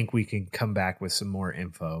think we can come back with some more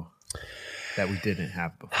info that we didn't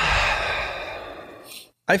have before.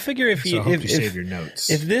 I figure if So you I hope if, you if, save your notes.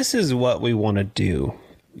 if this is what we want to do,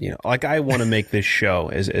 like I want to make this show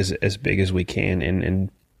as big as we can and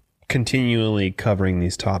continually covering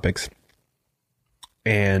these topics.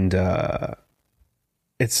 And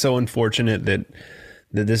it's so unfortunate that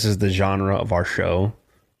this is the genre of our show,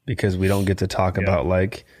 because we don't get to talk about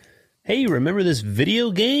like, hey, remember this video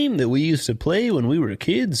game that we used to play when we were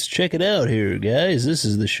kids? Check it out here, guys. This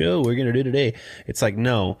is the show we're going to do today. It's like,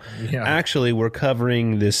 no, actually, we're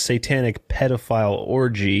covering this satanic pedophile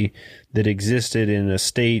orgy that existed in a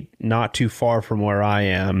state not too far from where I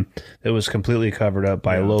am that was completely covered up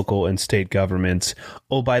by local and state governments.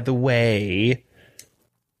 Oh, by the way,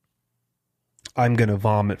 I'm going to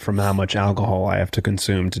vomit from how much alcohol I have to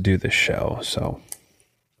consume to do this show. So,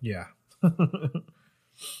 Yeah.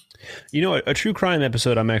 a true crime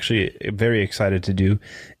episode I'm actually very excited to do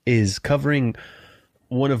is covering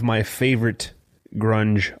one of my favorite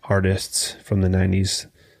grunge artists from the 90s,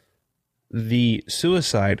 the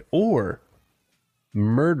suicide or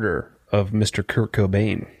murder of Mr. Kurt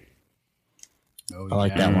Cobain. Oh, I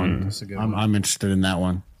like that one. That's a good one. I'm interested in that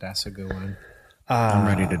one. That's a good one. I'm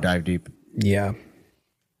ready to dive deep. Yeah.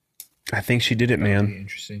 I think she did it, That'd be man.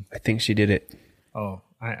 interesting. I think she did it. Oh,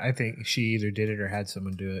 I think she either did it or had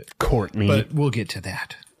someone do it. Courtney. But we'll get to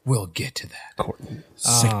that. We'll get to that. Courtney.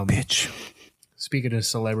 Sick bitch. Speaking of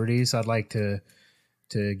celebrities, I'd like to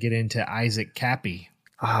get into Isaac Cappy.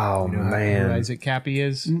 Oh, You know man. who Isaac Cappy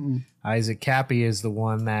is? Isaac Cappy is the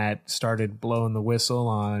one that started blowing the whistle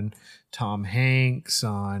on Tom Hanks,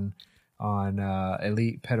 on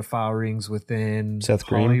elite pedophile rings within Seth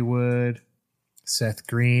Green. Hollywood. Seth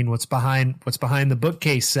Green. What's behind the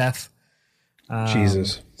bookcase, Seth?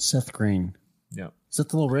 Jesus. Seth Green. Yep. Is that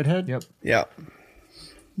the little redhead? Yep. Yeah.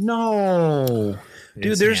 No.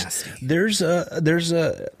 Dude, It's nasty. there's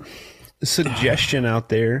a suggestion out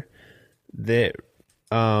there that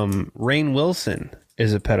Rainn Wilson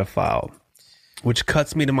is a pedophile, which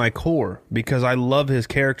cuts me to my core because I love his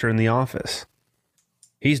character in The Office.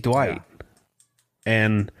 He's Dwight.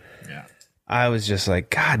 And Yeah. I was just like,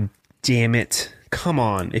 God damn it. Come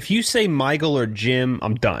on. If you say Michael or Jim,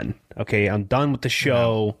 I'm done. Okay, I'm done with the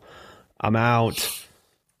show. I'm out.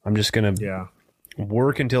 I'm just going to Yeah.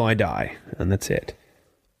 work until I die, and that's it.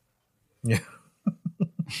 Yeah.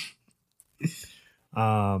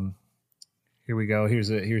 Here we go. Here's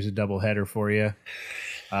a double header for you.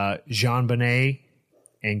 Jean Bonnet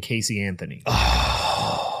and Casey Anthony.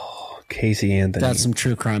 Casey Anthony. That's some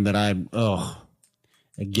true crime that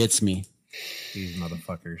it gets me. These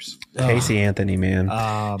motherfuckers. Casey Anthony, man.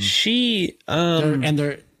 She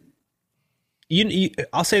They're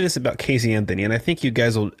I'll say this about Casey Anthony, and I think you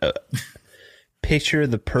guys will picture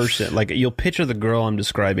the person, like you'll picture the girl I'm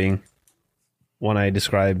describing when I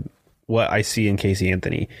describe what I see in Casey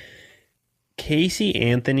Anthony. Casey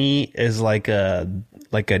Anthony is like a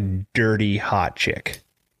dirty hot chick.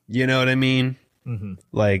 You know what I mean? Mm-hmm.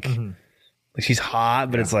 Like she's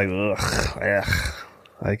hot, but it's like ugh.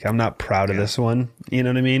 Like, I'm not proud of this one. You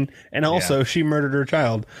know what I mean? And also, she murdered her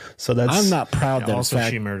child. So that's... I'm not proud that Also,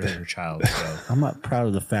 fact, she murdered her child. So I'm not proud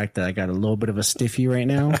of the fact that I got a little bit of a stiffy right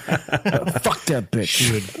now. Fuck that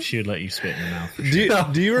bitch. she would let you spit in your mouth. For sure.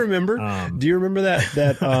 Do you remember? Do you remember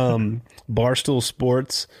that Barstool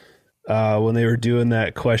Sports when they were doing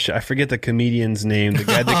that question? I forget the comedian's name. The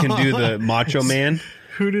guy that can do the Macho Man.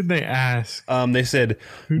 Who did they ask? They said,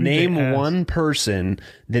 did name they ask? one person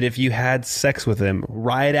that if you had sex with them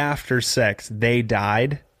right after sex, they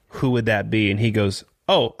died. Who would that be? And he goes,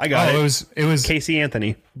 "Oh, I got it. It was Casey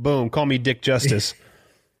Anthony. Boom. Call me Dick Justice."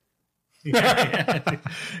 yeah,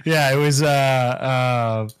 it was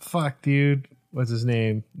fuck, dude. What's his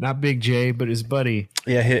name? Not Big J, but his buddy.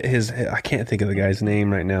 Yeah, his I can't think of the guy's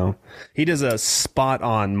name right now. He does a spot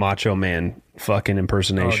on Macho Man fucking Oh,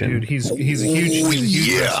 impersonation. dude, he's a huge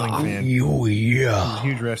wrestling fan. Oh yeah.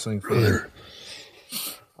 Huge wrestling fan.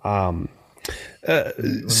 Let me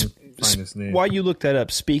find his name. While you look that up,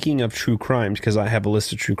 speaking of true crimes, because I have a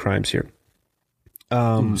list of true crimes here.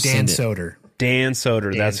 Dan Soder, Dan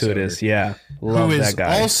Soder, that's who it Soder. is. Yeah, love who is that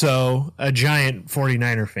guy. also a giant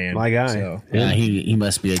 49er fan. My guy. So, Yeah, he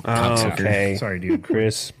must be a cocksucker. Okay, sorry, dude.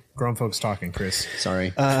 Chris. Grown folks talking, Chris.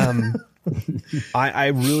 Sorry. I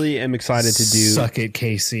really am excited to do. Suck it,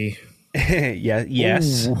 Casey.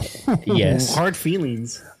 Yes. Hard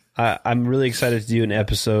feelings. I'm really excited to do an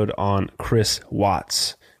episode on Chris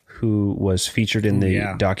Watts, who was featured in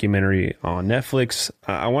the documentary on Netflix.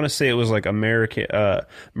 I want to say it was like American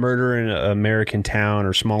Murder in an American Town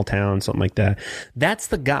or Small Town, something like that. That's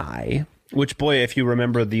the guy. Which, boy, if you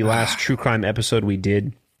remember the last true crime episode we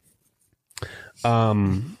did,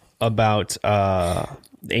 about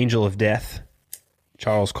Angel of Death,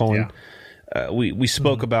 Charles Cullen. We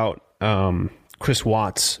spoke about Chris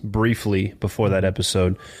Watts briefly before that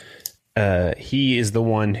episode. He is the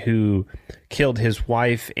one who killed his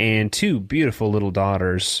wife and two beautiful little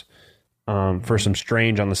daughters for some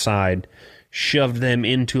strange on the side, shoved them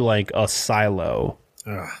into like a silo.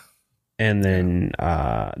 And then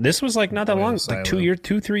this was like not that long, like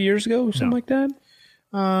 2-3 years ago, something like that.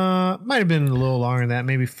 Might have been a little longer than that,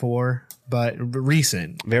 maybe 4, but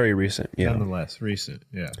recent. Very recent, yeah. Nonetheless, recent,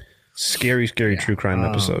 yeah. Scary true crime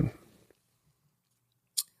episode.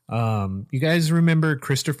 You guys remember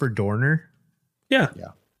Christopher Dorner? Yeah. You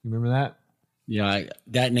remember that? Yeah,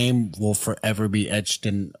 that name will forever be etched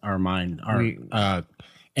in our mind.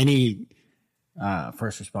 Any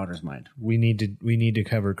first responders' mind. We need to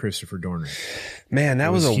cover Christopher Dorner. Man,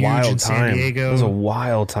 that was a huge wild in San time. Diego. It was a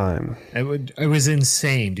wild time. It was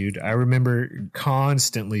insane, dude. I remember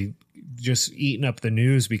constantly just eating up the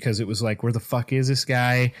news because it was like, where the fuck is this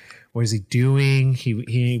guy? What is he doing?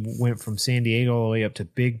 He went from San Diego all the way up to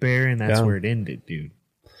Big Bear, and that's where it ended, dude.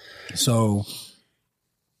 So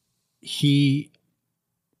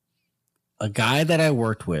a guy that I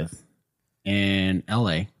worked with in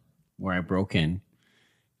LA, where I broke in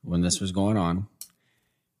when this was going on,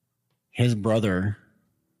 his brother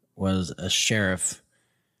was a sheriff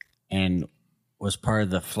and was part of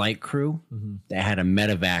the flight crew that had a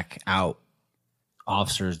medevac out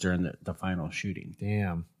officers during the final shooting.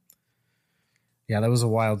 Damn. Yeah, that was a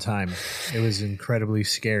wild time. It was incredibly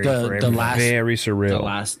scary for everyone. Very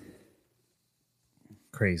surreal.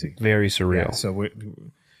 Crazy. Very surreal. Yeah, so we're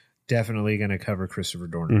definitely going to cover Christopher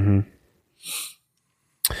Dorner.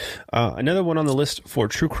 Another one on the list for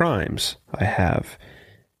true crimes I have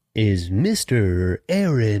is Mr.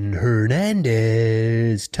 Aaron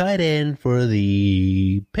Hernandez, tight end for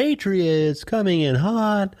the Patriots, coming in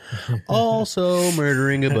hot, also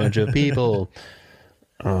murdering a bunch of people.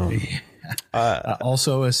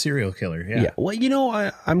 Also a serial killer. Yeah. Well, you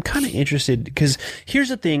know, I'm kind of interested because here's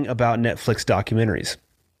the thing about Netflix documentaries.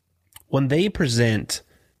 When they present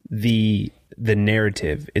the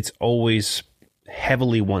narrative, it's always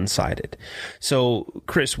heavily one-sided. So,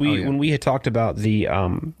 Chris, when we had talked about the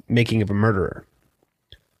Making of a Murderer,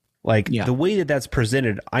 the way that's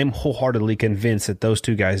presented, I'm wholeheartedly convinced that those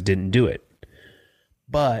two guys didn't do it.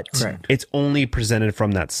 But it's only presented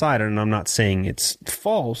from that side, and I'm not saying it's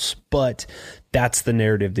false, but that's the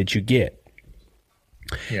narrative that you get.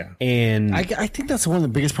 Yeah. And I think that's one of the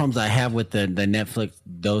biggest problems I have with the Netflix,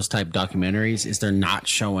 those type documentaries, is they're not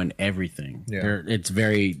showing everything. Yeah. It's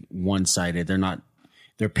very one-sided.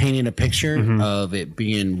 They're painting a picture of it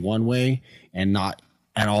being one way and not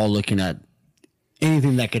at all looking at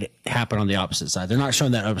anything that could happen on the opposite side. They're not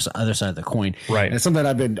showing that other side of the coin. Right. And it's something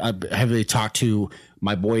I've heavily talked to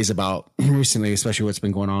my boys about recently, especially what's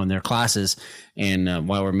been going on in their classes and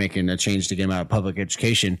why we're making a change to get them out of public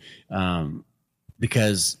education.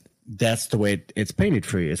 Because that's the way it's painted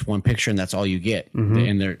for you. It's one picture and that's all you get.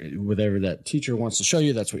 And whatever that teacher wants to show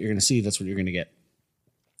you, that's what you're going to see. That's what you're going to get.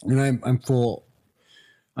 And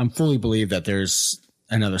I'm fully believe that there's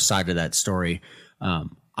another side to that story.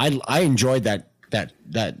 I enjoyed that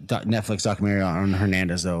Netflix documentary on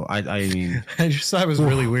Hernandez, though. I mean, I just thought it was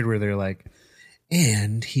really weird where they're like,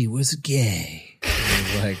 and he was gay. And I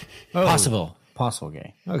was like, possible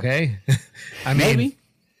gay. Okay. I mean,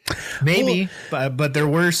 maybe, but there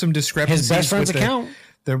were some discrepancies. His best friend's account.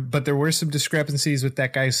 But there were some discrepancies with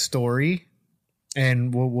that guy's story,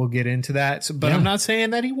 and we'll get into that. So, but I'm not saying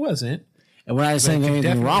that he wasn't. And we're not saying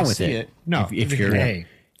anything wrong with it. No, if you're hey,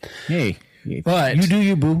 but you do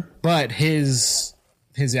you, boo. But his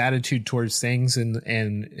attitude towards things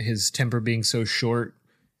and his temper being so short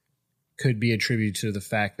could be attributed to the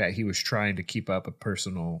fact that he was trying to keep up a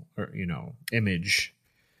personal image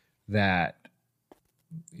that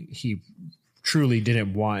he truly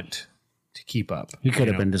didn't want to keep up. He could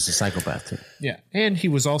have been just a psychopath too. Yeah. And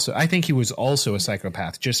I think he was also a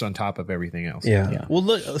psychopath just on top of everything else. Yeah. Well,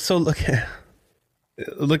 look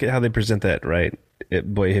at how they present that, right?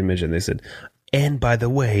 Boy Hidden Mission, they said, and by the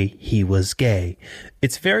way, he was gay.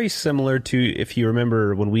 It's very similar to, if you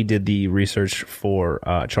remember, when we did the research for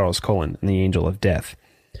Charles Cullen and the Angel of Death.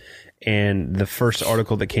 And the first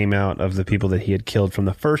article that came out of the people that he had killed from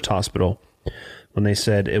the first hospital, when they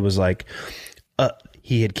said it was like,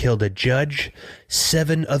 he had killed a judge,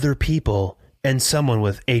 7 other people, and someone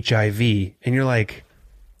with HIV. And you're like,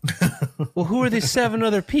 well, who are these 7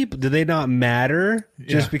 other people? Do they not matter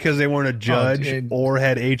just because they weren't a judge or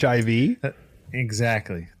had HIV?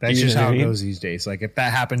 Exactly. That's just how it goes these days. Like, if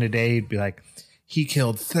that happened today, it'd be like, he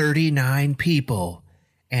killed 39 people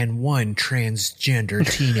and 1 transgender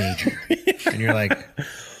teenager. And you're like,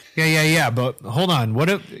 yeah. But hold on. What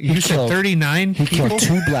if you said 39 people? He killed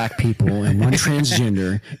 2 black people and 1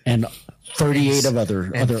 transgender and 38 of other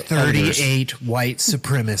 38 others. White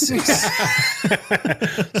supremacists.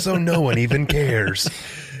 So no one even cares.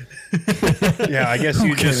 Yeah, I guess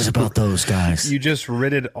Who cares about those guys? You just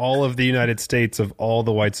ridded all of the United States of all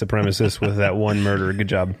the white supremacists with that one murder. Good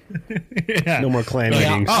job. Yeah. No more clan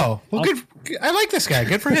meetings. Oh, well, good. I like this guy.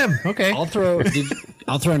 Good for him. Okay. I'll throw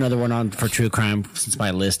another one on for true crime since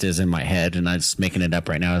my list is in my head and I'm just making it up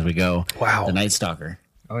right now as we go. Wow. The Night Stalker.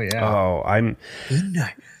 Oh yeah. Oh,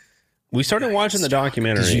 we started watching the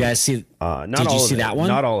documentary. Did you guys see? Not did all you of see it. that one?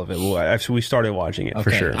 Not all of it. Well, actually, we started watching it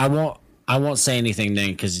for sure. I won't say anything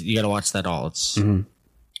then because you got to watch that all. It's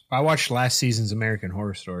I watched last season's American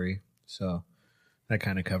Horror Story, so that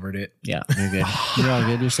kind of covered it. Yeah, you're good. You're all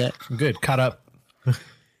good. You're set. I'm good. Caught up.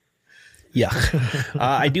 Yeah.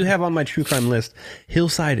 I do have on my true crime list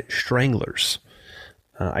Hillside Stranglers.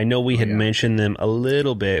 I know we had mentioned them a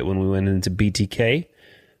little bit when we went into BTK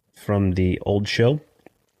from the old show,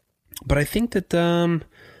 but I think that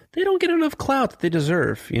they don't get enough clout that they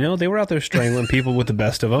deserve. You know, they were out there strangling people with the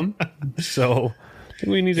best of them, so I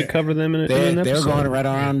think we need to cover them in an episode. They're going right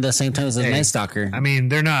around the same time as the Night Stalker. I mean,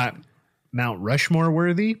 they're not Mount Rushmore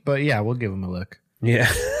worthy, but yeah, we'll give them a look.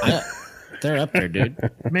 Yeah. They're up there, dude.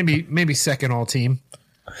 Maybe second all team.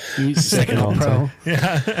 Second all pro.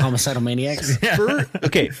 Yeah. Homicidal maniacs.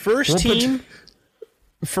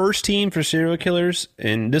 First team for serial killers,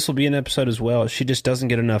 and this will be an episode as well. She just doesn't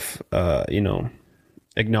get enough,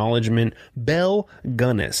 acknowledgement. Belle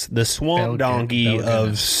Gunness, the swamp donkey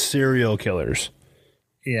of serial killers.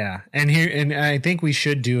 Yeah, and I think we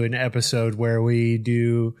should do an episode where we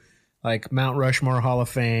do like Mount Rushmore Hall of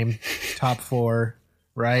Fame, top 4,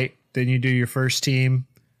 right? Then you do your first team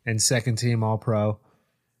and second team All Pro,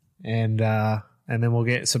 and then we'll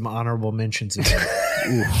get some honorable mentions of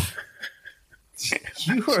that.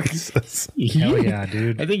 You are. Hell yeah,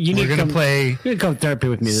 dude! I think you need to come therapy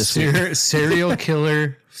with me this week. Serial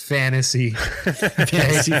killer fantasy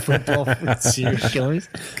football with serial killers.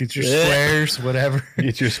 Get your squares, whatever.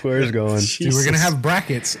 Get your squares going. Dude, we're gonna have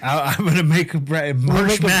brackets. I'm gonna make a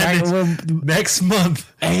March Madness next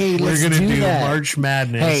month. Hey, we're gonna do that. March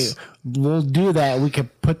Madness. Hey, we'll do that. We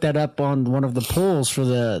could put that up on one of the polls for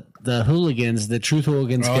the hooligans. The truth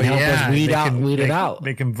hooligans can help us weed it out.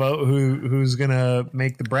 They can vote who's gonna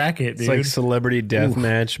make the bracket. Dude. It's like celebrity death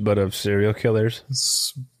match, but of serial killers.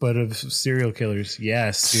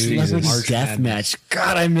 Yes, dude. Celebrity death match.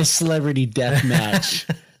 God, I miss celebrity death match.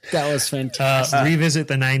 That was fantastic. Revisit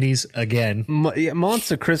the 90s again.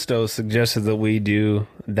 Monte Cristo suggested that we do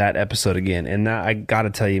that episode again, and that, I gotta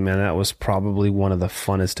tell you, man, that was probably one of the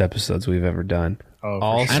funnest episodes we've ever done.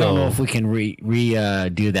 Also, I don't know if we can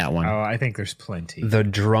do that one. Oh, I think there's plenty. The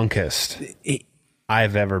drunkest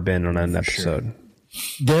I've ever been on an episode.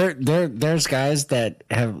 Sure. There's guys that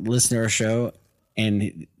have listened to our show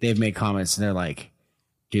and they've made comments and they're like,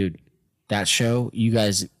 dude, that show, you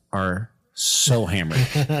guys are so hammered.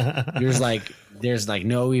 there's like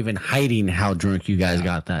no even hiding how drunk you guys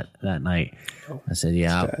got that night. I said,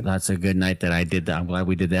 yeah, that's a good night that I did that. I'm glad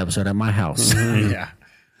we did the episode at my house. Yeah.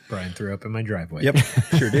 Brian threw up in my driveway. Yep,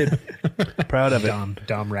 sure did. Proud of it.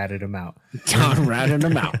 Dom ratted him out. Yeah,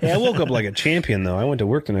 I woke up like a champion, though. I went to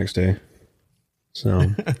work the next day.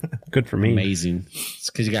 So, good for me. Amazing. It's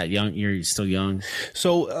because you got young. You're still young.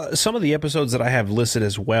 So, some of the episodes that I have listed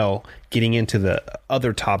as well, getting into the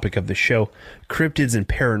other topic of the show, cryptids and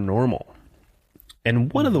paranormal.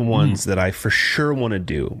 And one of the ones that I for sure want to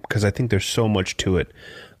do, because I think there's so much to it,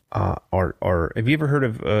 are have you ever heard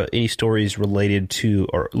of any stories related to,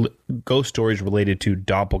 or ghost stories related to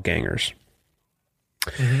doppelgangers?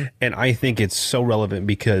 Mm-hmm. And I think it's so relevant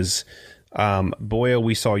because, Boya,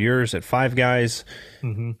 we saw yours at Five Guys.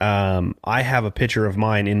 Mm-hmm. I have a picture of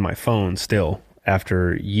mine in my phone still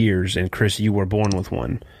after years, and Chris, you were born with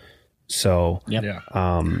one. So, yep.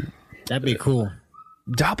 That'd be cool.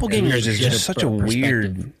 Doppelgangers is just such a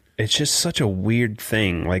weird. It's just such a weird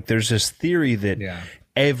thing. Like, there's this theory that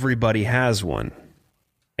everybody has one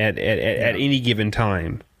at any given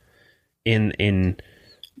time in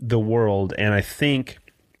the world, and I think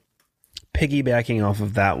piggybacking off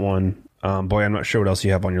of that one, boy, I'm not sure what else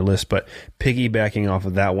you have on your list, but piggybacking off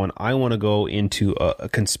of that one, I want to go into a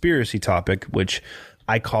conspiracy topic, which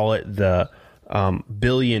I call it the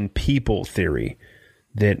billion people theory.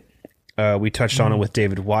 That we touched on it with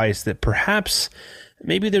David Weiss, that perhaps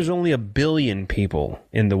maybe there's only 1 billion people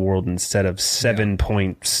in the world instead of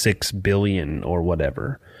 7.6 billion or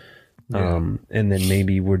whatever. And then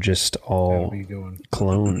maybe we're just all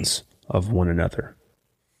clones of one another.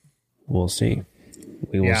 We'll see.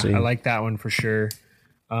 We will see. I like that one for sure.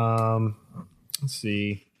 Let's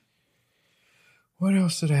see. What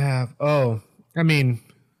else did I have? Oh, I mean,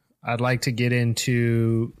 I'd like to get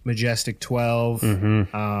into Majestic 12.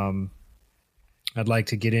 Mm-hmm. I'd like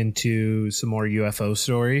to get into some more UFO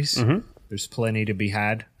stories. Mm-hmm. There's plenty to be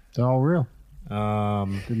had. They're all real.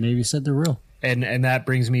 The Navy said they're real. And that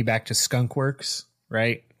brings me back to Skunk Works,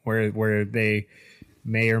 right? Where they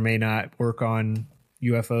may or may not work on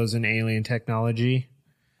UFOs and alien technology,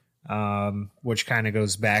 which kind of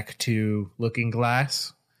goes back to Looking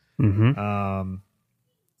Glass. Mm-hmm.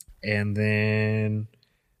 And then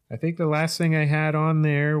I think the last thing I had on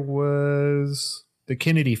there was the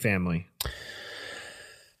Kennedy family.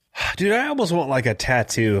 Dude, I almost want like a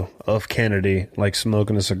tattoo of Kennedy, like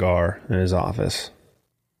smoking a cigar in his office.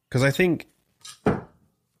 Because I think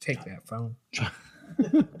Take that phone.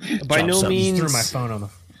 by no means Threw my phone on the.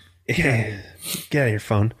 Get out of your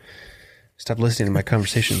phone. Stop listening to my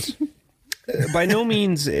conversations. By no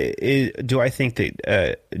means do I think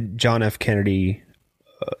that John F. Kennedy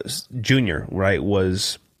Jr., right,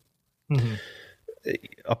 was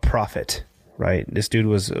a prophet, right? This dude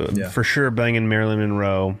was for sure banging Marilyn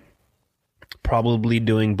Monroe, probably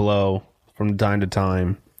doing blow from time to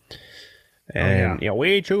time. And,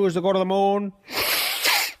 we choose to go to the moon.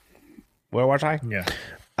 Where was I? Yeah.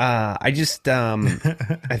 I just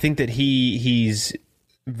I think that he's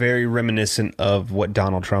very reminiscent of what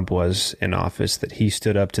Donald Trump was in office, that he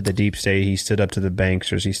stood up to the deep state, he stood up to the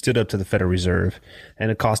banksters, he stood up to the Federal Reserve,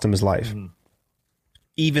 and it cost him his life.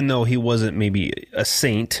 Even though he wasn't maybe a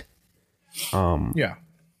saint, Yeah,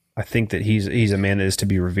 I think that he's a man that is to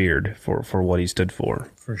be revered for what he stood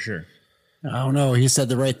for. for sure. I don't know. He said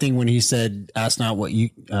the right thing when he said, "Ask not what you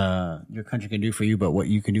your country can do for you, but what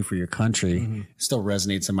you can do for your country." Still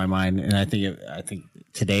resonates in my mind, and I think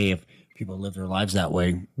today, if people live their lives that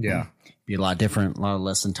way, Yeah, be a lot different, a lot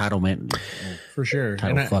less entitlement. for sure.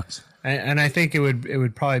 Title fucks. And I think it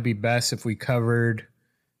would probably be best if we covered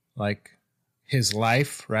like his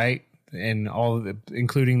life, right, and all of the,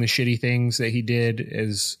 including the shitty things that he did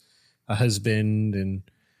as a husband and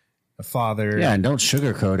a father. Yeah, and don't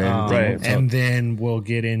sugarcoat it. Right. And then we'll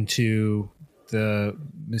get into the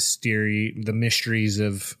mysteries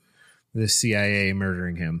of the CIA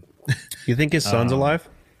murdering him. You think his son's alive?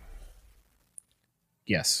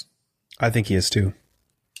 Yes. I think he is too.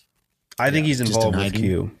 I think he's just involved in with hiding.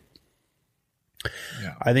 Q.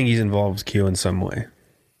 Yeah. I think he's involved with Q in some way.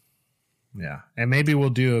 Yeah. And maybe we'll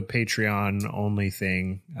do a Patreon only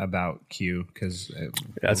thing about Q because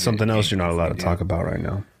That's something else you're not allowed to talk about right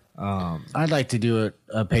now. I'd like to do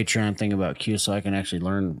a Patreon thing about Q so I can actually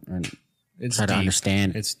learn and It's try to deep.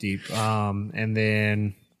 understand. It's deep. And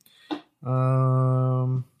then,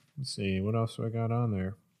 let's see, what else do I got on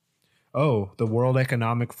there? Oh, the World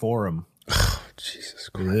Economic Forum. Jesus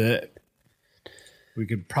Christ. Blech. We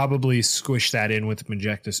could probably squish that in with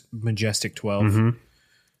Majestic 12.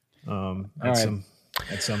 At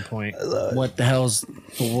some point. What the hell's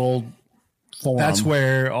the World Forum? That's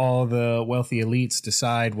where all the wealthy elites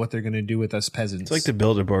decide what they're going to do with us peasants. It's like the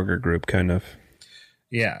Bilderberger group, kind of.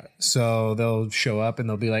 Yeah. So they'll show up and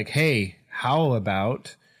they'll be like, hey, how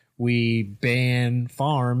about we ban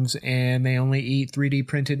farms and they only eat 3D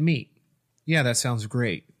printed meat? Yeah, that sounds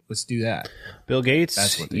great. Let's do that. Bill Gates,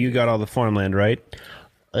 That's what they you do. got all the farmland, right?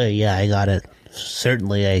 Yeah, I got it.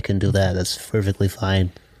 Certainly, I can do that. That's perfectly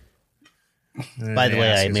fine. And By the they way,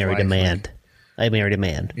 ask I his married a wife, man. like- I married a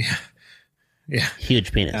man. yeah.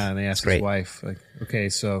 Huge penis. And they It's ask great. his wife, like, okay,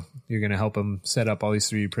 so you're going to help him set up all these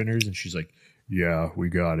 3D printers? And she's like, yeah, we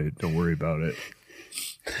got it. Don't worry about it.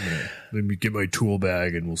 Yeah, let me get my tool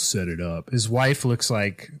bag and we'll set it up. His wife looks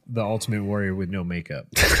like the Ultimate Warrior with no makeup.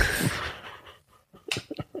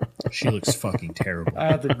 She looks fucking terrible. I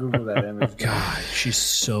have to Google that image. God, she's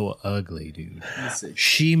so ugly, dude.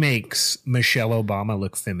 She makes Michelle Obama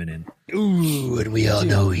look feminine. Ooh, and we all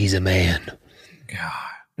know he's a man.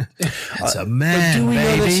 God. That's a man, Do we know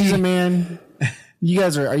that baby. she's a man? You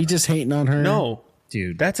guys are you just hating on her? No,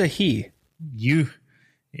 Dude, that's a he.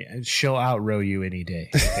 she'll outrow you any day.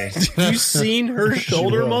 Okay? You seen her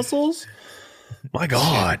shoulder muscles? My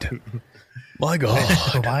God. My God.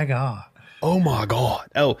 Oh my God. Oh my God.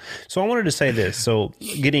 Oh, so I wanted to say this. So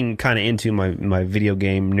getting kind of into my video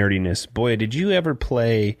game nerdiness. Boy, did you ever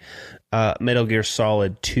play Metal Gear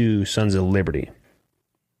Solid 2 Sons of Liberty?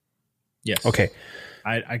 Yes. Okay.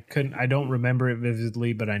 I don't remember it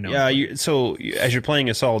vividly, but I know. Yeah, so as you're playing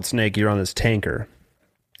a Solid Snake, you're on this tanker.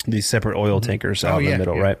 These separate oil tankers out in the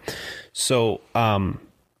middle, right? So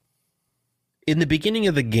in the beginning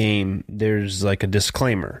of the game, there's like a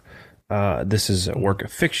disclaimer. This is a work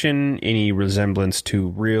of fiction. Any resemblance to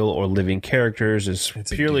real or living characters is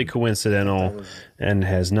purely coincidental and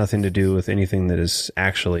has nothing to do with anything that is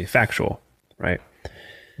actually factual, right?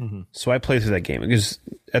 So I played through that game because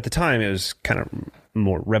at the time it was kind of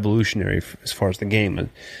more revolutionary as far as the game.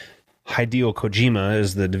 Hideo Kojima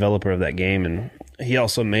is the developer of that game, and he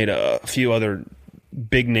also made a few other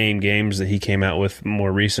big name games that he came out with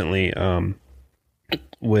more recently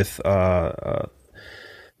with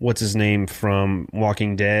what's his name from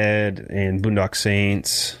Walking Dead and Boondock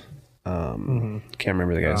Saints. Can't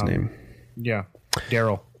remember the guy's name. Yeah.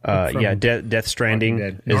 Daryl. Death Stranding.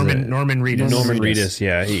 Dead. is Norman Reedus. Norman Reedus,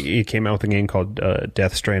 yeah. He came out with a game called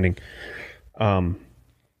Death Stranding.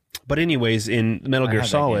 But anyways, in Metal Gear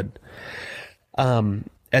Solid,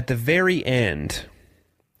 at the very end,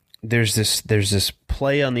 there's this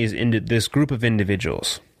play on this group of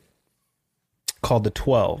individuals called the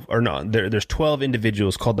 12, or no, there's 12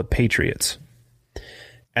 individuals called the Patriots,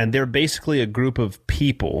 and they're basically a group of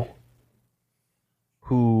people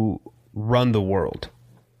who run the world.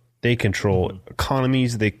 They control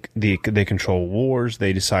economies. They control wars.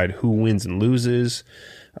 They decide who wins and loses.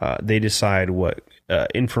 They decide what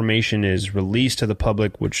information is released to the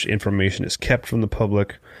public, which information is kept from the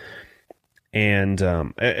public. And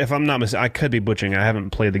if I'm not mistaken, I could be butchering. I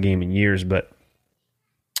haven't played the game in years, but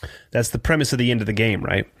that's the premise of the end of the game,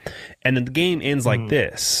 right? And then the game ends like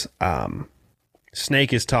this.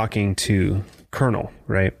 Snake is talking to Colonel,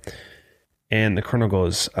 right? And the Colonel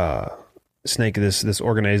goes, Snake, this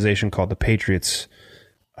organization called the Patriots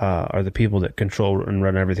are the people that control and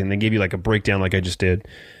run everything. They give you like a breakdown like I just did.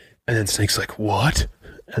 And then Snake's like, what?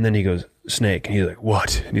 And then he goes, Snake. And he's like,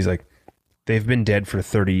 what? And he's like, they've been dead for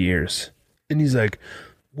 30 years. And he's like,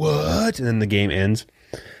 what? And then the game ends.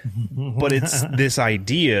 But it's this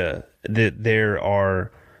idea that there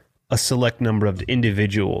are a select number of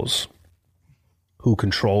individuals who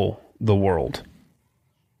control the world.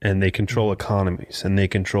 And they control economies. And they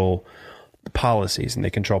control policies. And they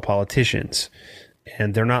control politicians.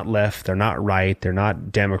 And they're not left. They're not right. They're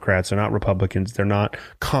not Democrats. They're not Republicans. They're not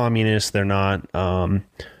communists. They're not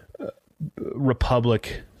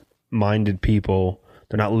Republic-minded people.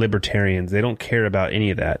 They're not libertarians. They don't care about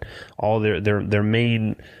any of that. All their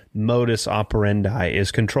main modus operandi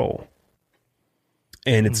is control.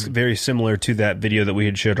 And it's very similar to that video that we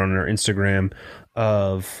had shared on our Instagram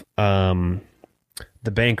of the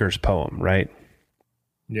banker's poem, right?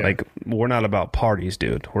 Yeah. Like, we're not about parties,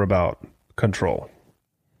 dude. We're about control.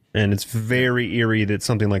 And it's very eerie that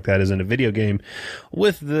something like that is in a video game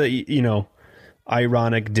with the,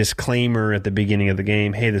 ironic disclaimer at the beginning of the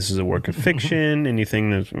game. Hey, this is a work of fiction. Anything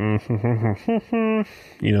that's,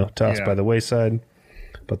 tossed by the wayside.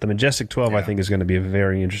 But the Majestic 12, I think, is going to be a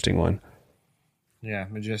very interesting one. Yeah,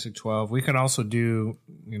 Majestic 12. We can also do,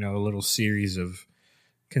 a little series of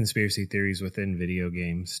conspiracy theories within video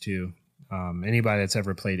games, too. Anybody that's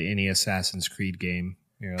ever played any Assassin's Creed game,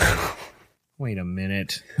 you're like, wait a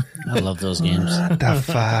minute. I love those games. What the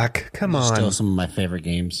fuck? Come on. Still some of my favorite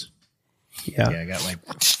games. Yeah, I got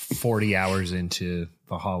like 40 hours into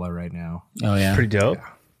Valhalla right now. Oh, yeah. Pretty dope. Yeah.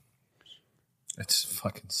 It's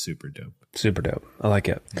fucking super dope. Super dope. I like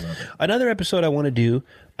it. Another episode I want to do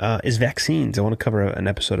is vaccines. I want to cover an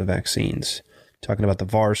episode of vaccines, talking about the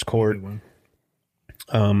VAERS court,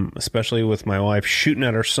 especially with my wife shooting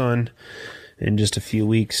at our son in just a few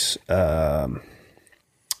weeks.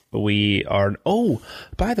 We are... Oh,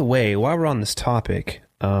 by the way, while we're on this topic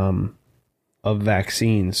of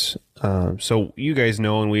vaccines... so you guys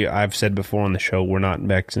know, and I've said before on the show, we're not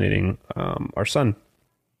vaccinating our son.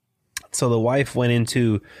 So the wife went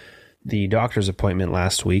into the doctor's appointment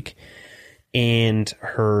last week, and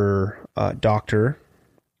her doctor,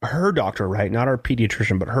 right? Not our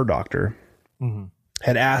pediatrician, but her doctor,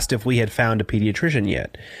 had asked if we had found a pediatrician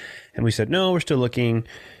yet. And we said, no, we're still looking.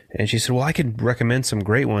 And she said, well, I could recommend some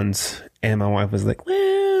great ones. And my wife was like,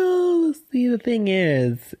 well, see, the thing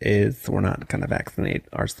is we're not going to vaccinate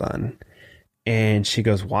our son. And she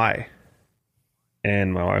goes, why?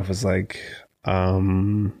 And my wife was like,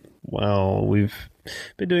 well, we've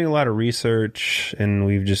been doing a lot of research and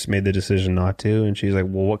we've just made the decision not to. And she's like,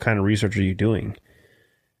 well, what kind of research are you doing?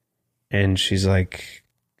 And she's like,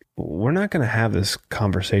 we're not going to have this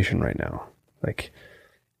conversation right now. Like,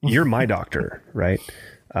 you're my doctor, right?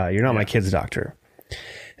 You're not my kid's doctor.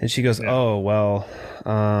 And she goes, oh, well,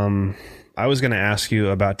 I was going to ask you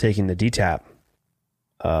about taking the DTaP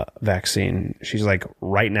vaccine. She's like,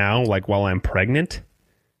 right now, like while I'm pregnant?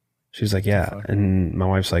 She's like, yeah. And my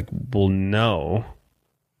wife's like, well, no,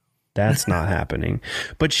 that's not happening.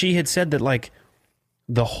 But she had said that like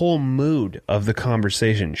the whole mood of the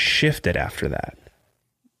conversation shifted after that.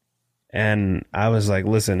 And I was like,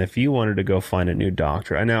 listen, if you wanted to go find a new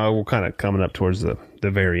doctor, I know we're kind of coming up towards the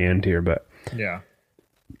very end here, but yeah,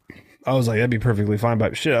 I was like, that'd be perfectly fine.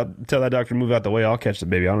 But shit, I'll tell that doctor to move out the way. I'll catch the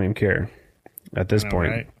baby. I don't even care at this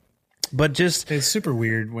point. Right? But just it's super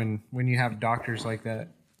weird when you have doctors like that.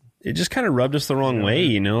 It just kind of rubbed us the wrong way,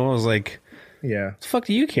 you know? I was like, yeah, what the fuck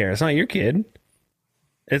do you care? It's not your kid.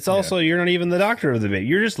 It's also, you're not even the doctor of the baby.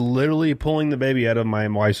 You're just literally pulling the baby out of my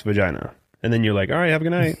wife's vagina. And then you're like, all right, have a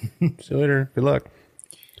good night. See you later. Good luck.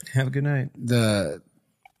 Have a good night.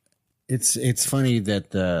 It's funny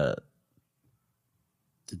that the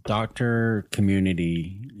doctor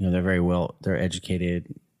community, they're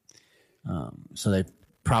educated. So they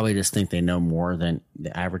probably just think they know more than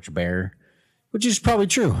the average bear. which is probably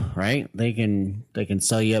true, right? They can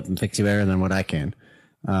sell you up and fix you better than what I can.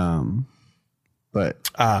 But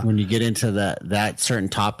when you get into that certain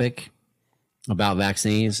topic about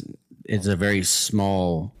vaccines, it's a very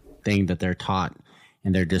small thing that they're taught,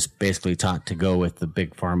 and they're just basically taught to go with the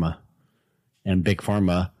big pharma. And big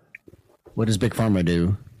pharma, what does big pharma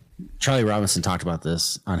do? Charlie Robinson talked about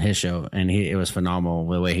this on his show, and it was phenomenal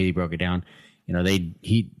the way he broke it down. You know,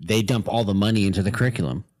 they dump all the money into the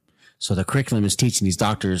curriculum. So the curriculum is teaching these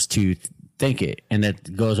doctors to think it. And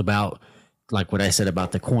that goes about like what I said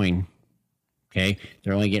about the coin. Okay.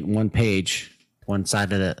 They're only getting one page, one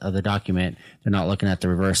side of the document. They're not looking at the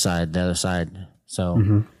reverse side, the other side.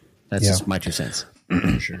 So that's just my 2 cents.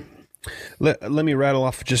 Sure. Let me rattle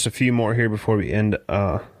off just a few more here before we end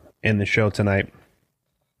the show tonight.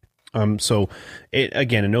 So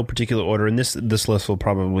again, in no particular order, and this list will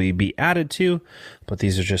probably be added to, but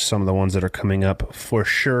these are just some of the ones that are coming up for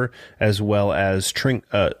sure, as well as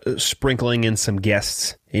sprinkling in some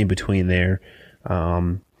guests in between there.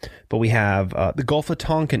 But we have the Gulf of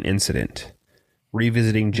Tonkin incident,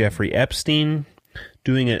 revisiting Jeffrey Epstein,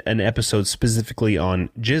 doing an episode specifically on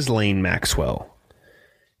Ghislaine Maxwell,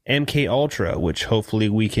 MK Ultra, which hopefully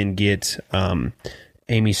we can get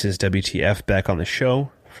Amy Says WTF back on the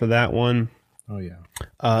show for that one. Oh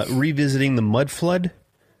yeah. Revisiting the mud flood,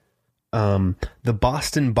 the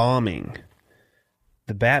Boston bombing,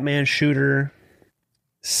 the Batman shooter,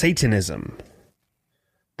 Satanism,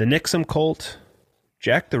 the Nixon cult,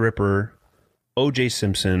 Jack the Ripper, O.J.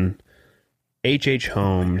 Simpson, H.H.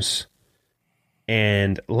 Holmes,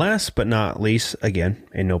 and last but not least, again,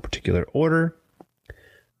 in no particular order,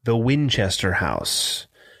 the Winchester House,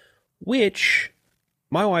 which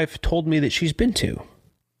my wife told me that she's been to.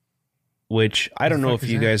 Which I don't know if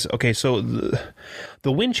you guys... Okay, so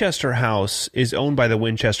the Winchester House is owned by the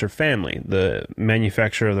Winchester family, the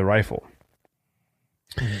manufacturer of the rifle.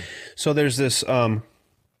 Mm-hmm. So there's this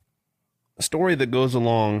story that goes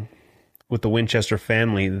along with the Winchester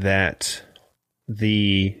family that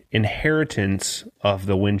the inheritance of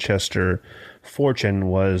the Winchester fortune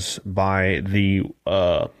was by the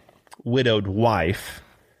widowed wife,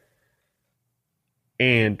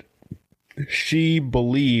 and she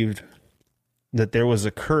believed that there was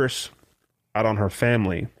a curse out on her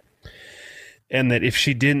family, and that if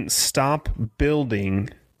she didn't stop building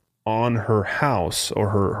on her house or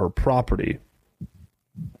her property,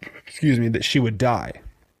 that she would die.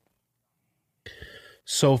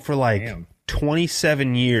 So for like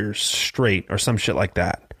 27 years straight or some shit like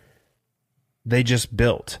that, they just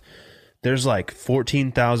built. There's like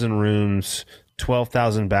 14,000 rooms,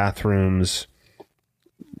 12,000 bathrooms,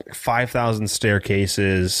 5,000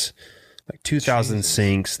 staircases, like 2,000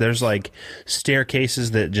 sinks. There's like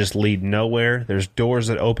staircases that just lead nowhere. There's doors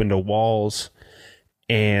that open to walls.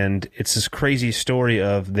 And it's this crazy story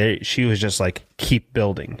of she was just like, keep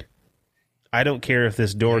building. I don't care if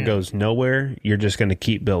this door goes nowhere. You're just going to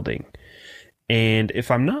keep building. And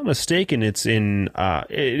if I'm not mistaken, it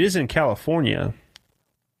is in California.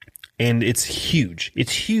 And it's huge.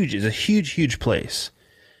 It's huge. It's a huge, huge place.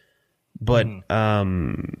 But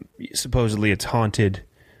supposedly it's haunted.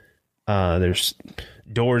 There's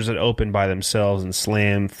doors that open by themselves and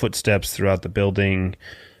slam, footsteps throughout the building.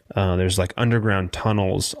 There's like underground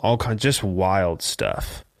tunnels, all kinds, just wild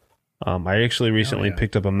stuff. I actually recently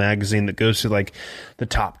picked up a magazine that goes to like the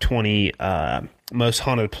top 20 most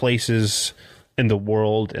haunted places in the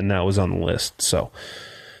world, and that was on the list. So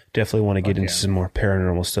definitely want to get into some more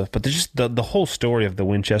paranormal stuff. But just the whole story of the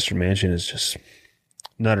Winchester Mansion is just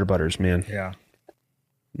nutter butters, man. Yeah,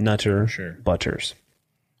 nutter sure. butters.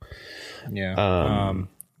 Yeah.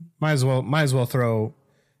 Might as well throw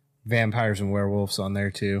vampires and werewolves on there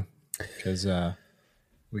too, because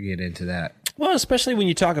we get into that. Well, especially when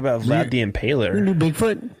you talk about Vlad the Impaler. We can do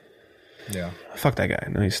Bigfoot. Yeah. Fuck that guy.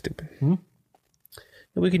 No, he's stupid.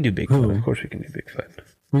 We can do Bigfoot. Of course we can do Bigfoot.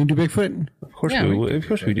 We can do Bigfoot. Of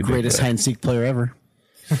course we do. Greatest hide and seek player ever.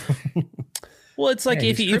 Well, it's like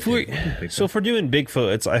if we're doing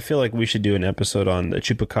Bigfoot, I feel like we should do an episode on the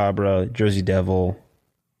Chupacabra, Jersey Devil.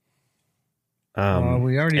 We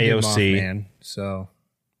already AOC. did Mothman, so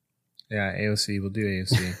yeah, AOC. We'll do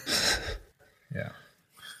AOC. Yeah.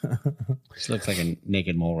 She looks like a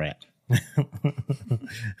naked mole rat.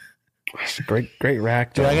 Great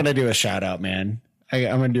rack. Dude, I gotta do a shout out, man.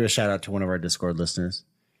 I'm gonna do a shout out to one of our Discord listeners.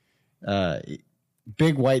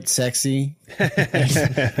 Big White Sexy.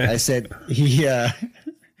 I said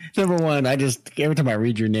number one, every time I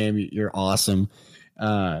read your name, you're awesome.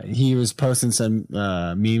 He was posting some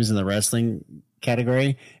memes in the wrestling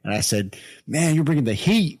category, and I said, man, you're bringing the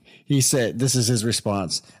heat. He said, this is his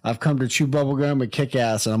response. I've come to chew bubblegum and kick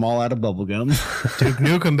ass, and I'm all out of bubblegum. Duke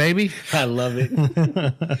Nukem, baby. I love it.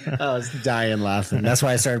 I was dying laughing. That's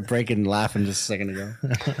why I started breaking laughing just a second ago.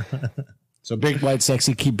 So Big White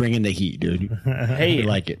Sexy, keep bringing the heat, dude. Hey, I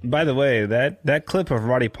like it. By the way, that clip of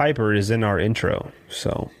Roddy Piper is in our intro.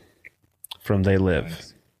 So from They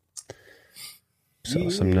Live. So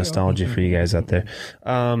some nostalgia for you guys out there.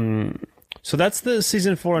 So that's the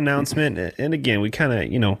season 4 announcement. And again, we kind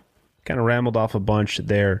of rambled off a bunch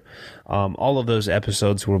there. All of those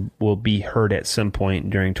episodes will be heard at some point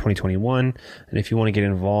during 2021. And if you want to get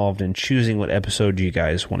involved in choosing what episode you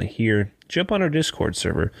guys want to hear, jump on our Discord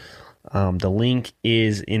server. The link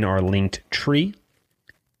is in our linked tree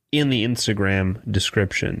in the Instagram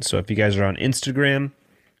description. So if you guys are on Instagram,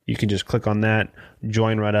 you can just click on that,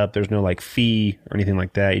 join right up. There's no fee or anything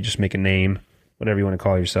like that. You just make a name, whatever you want to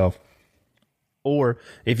call yourself. Or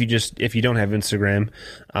if you don't have Instagram,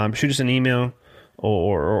 shoot us an email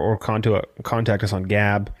or contact us on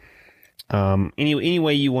Gab. Any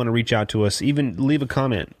way you want to reach out to us, even leave a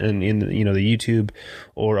comment in the YouTube,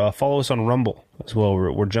 or follow us on Rumble as well.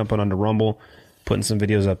 We're jumping onto Rumble, putting some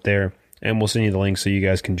videos up there, and we'll send you the link so you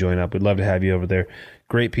guys can join up. We'd love to have you over there.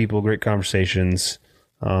 Great people, great conversations.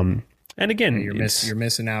 And again, you're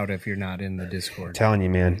missing out if you're not in the Discord. I'm telling you,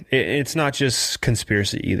 man, it's not just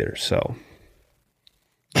conspiracy either. So.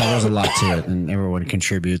 There's a lot to it, and everyone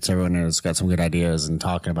contributes. Everyone has got some good ideas and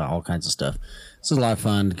talking about all kinds of stuff. It's a lot of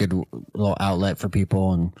fun, good little outlet for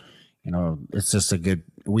people, and it's just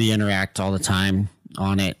we interact all the time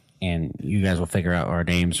on it, and you guys will figure out our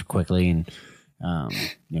names quickly, and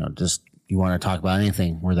just you want to talk about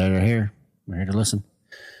anything, we're here. We're here to listen.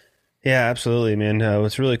 Yeah, absolutely, man.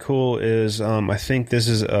 What's really cool is I think this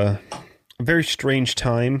is a very strange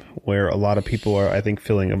time where a lot of people are, I think,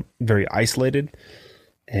 feeling very isolated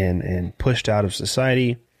and pushed out of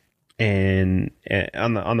society. And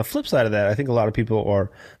on the flip side of that, I think a lot of people are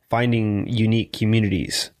finding unique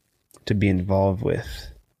communities to be involved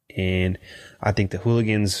with. And I think the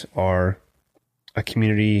Hooligans are a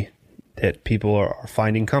community that people are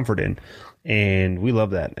finding comfort in. And we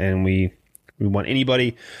love that. And we want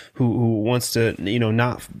anybody who wants to,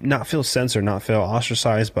 not feel censored, not feel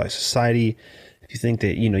ostracized by society. If you think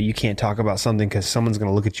that, you can't talk about something because someone's going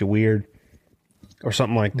to look at you weird or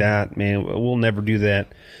something like that, man, we'll never do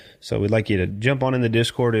that. So we'd like you to jump on in the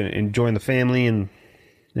Discord and join the family and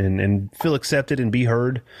feel accepted and be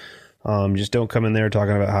heard. Just don't come in there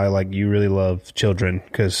talking about how you really love children,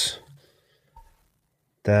 because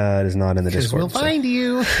that is not in the Discord. Because we'll find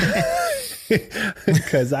you.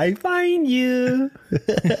 Because I find you.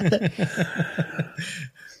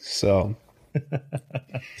 So.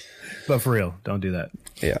 But for real, don't do that.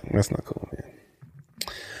 Yeah, that's not cool, man.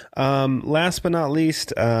 Last but not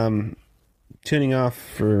least, tuning off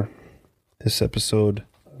for this episode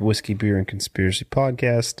of Whiskey, Beer, and Conspiracy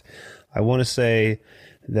Podcast, I want to say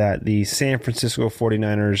that the San Francisco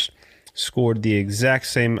 49ers scored the exact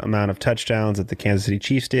same amount of touchdowns that the Kansas City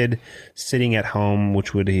Chiefs did, sitting at home,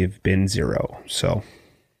 which would have been 0. So,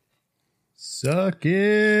 suck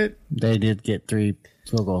it. They did get 3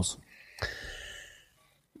 field goals.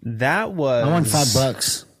 That was... I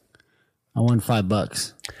won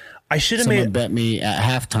 $5. I should have Someone bet me at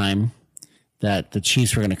halftime that the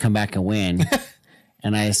Chiefs were going to come back and win.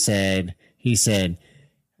 And he said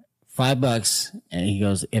 $5. And he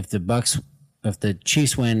goes, if the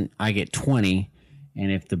Chiefs win, I get 20.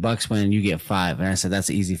 And if the Bucks win, you get 5. And I said, that's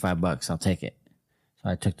easy, $5. I'll take it. So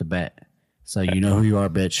I took the bet. So you know who you are,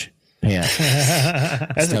 bitch. Pay up.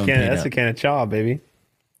 That's a can of chaw, baby.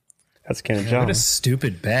 That's a can of chaw. What a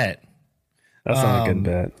stupid bet. That's not a good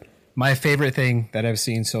bet. My favorite thing that I've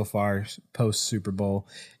seen so far post Super Bowl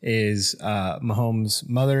is Mahomes'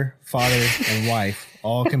 mother, father, and wife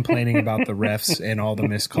all complaining about the refs and all the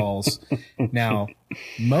missed calls. Now,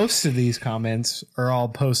 most of these comments are all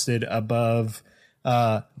posted above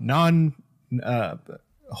holding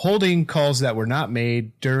calls that were not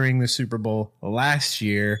made during the Super Bowl last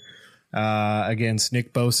year against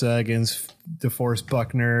Nick Bosa, against DeForest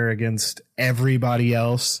Buckner, against everybody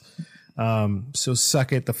else. So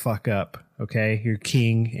suck it the fuck up, okay? Your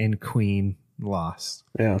king and queen lost.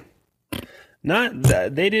 Yeah, not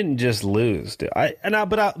that they didn't just lose. Dude. I'll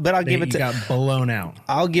give it to got blown out.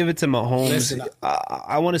 I'll give it to Mahomes. Listen,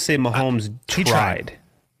 I want to say Mahomes tried.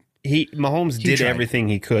 Mahomes did tried. everything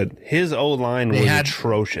he could. His O-line was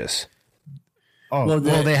atrocious. Oh,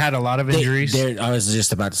 well, they had a lot of injuries. I was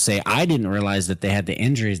just about to say, I didn't realize that they had the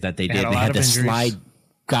injuries that they did. They had to slide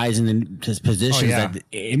guys in the positions that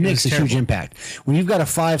it makes a huge impact. When you've got a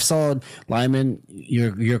 5 solid lineman,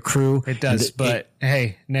 your crew. It does,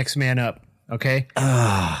 hey, next man up. Okay.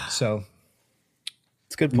 So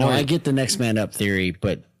It's a good No, point. I get the next man up theory,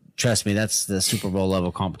 but trust me, that's the Super Bowl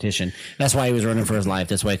level competition. That's why he was running for his life.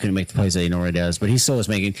 That's why he couldn't make the plays that he normally does. But he still was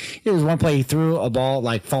making. There was one play he threw a ball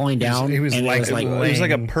like falling down. He was and like- it was like, It was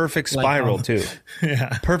like a perfect spiral too.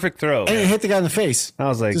 yeah. Perfect throw. and it hit the guy in the face. I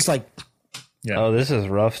was like, Just like Yeah. oh, this is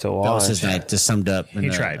rough to watch. that was his night. Just summed up in He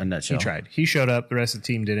a tried. nutshell. He tried. He showed up. The rest of the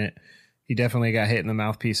team didn't. He definitely got hit in the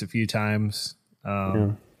mouthpiece a few times.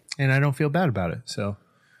 And I don't feel bad about it. So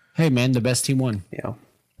Hey man, the best team won. Yeah.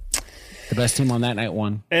 The best team on that night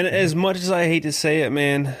won. And as much as I hate to say it,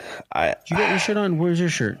 man, You got your shirt on? Where's your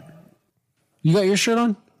shirt? You got your shirt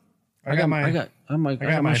on? I got my. I got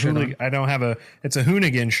my shirt hooligan. I don't have a. It's a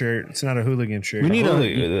hoonigan shirt. It's not a hooligan shirt. We need there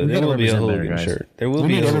we will gotta be a represent better, hooligan guys. shirt. There will We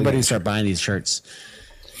be need a everybody hooligan to start buying these shirts.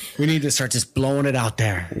 We need to start just blowing it out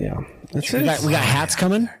there. Yeah. That's We got hats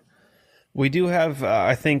coming. We do have,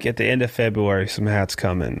 I think, at the end of February, some hats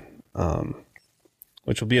coming,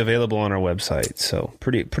 which will be available on our website. So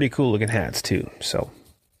pretty cool looking hats too. So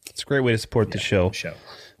it's a great way to support the show.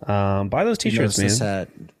 Buy those t-shirts, man. This at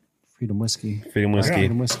Freedom Whiskey. Freedom Whiskey.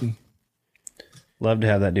 Freedom Whiskey. Love to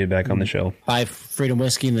have that dude back on the show. Buy Freedom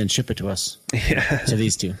Whiskey and then ship it to us. Yeah. To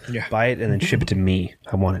these two. Buy it and then ship it to me.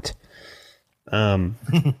 I want it.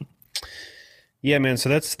 Yeah, man. So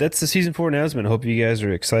that's the season 4 announcement. I hope you guys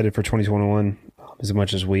are excited for 2021 as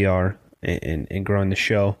much as we are, and growing the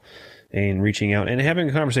show and reaching out and having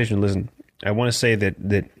a conversation. Listen, I want to say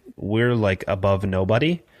that we're like above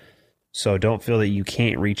nobody, so don't feel that you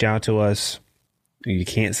can't reach out to us, or you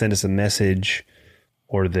can't send us a message,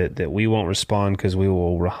 or that we won't respond, because we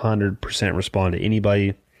will 100% respond to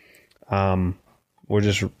anybody. We're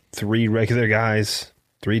just 3 regular guys,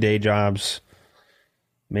 3 day jobs,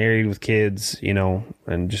 married with kids,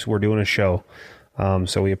 and just we're doing a show.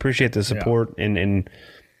 So we appreciate the support, and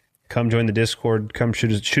come join the Discord. Come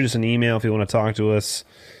shoot us an email if you want to talk to us.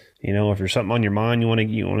 If there's something on your mind, you want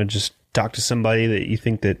to just talk to somebody that you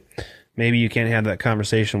think that maybe you can't have that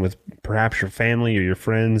conversation with, perhaps your family or your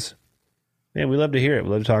friends. Man, we love to hear it.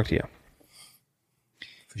 We love to talk to you.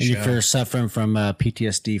 And if you're suffering from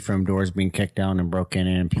PTSD from doors being kicked down and broken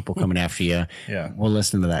in and people coming after you, we'll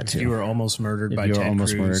listen to that too. You were almost murdered by Ted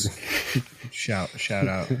Cruz. Shout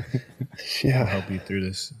out. I'll help you through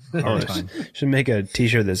this hard time. Should make a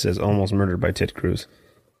t-shirt that says "Almost Murdered by Ted Cruz."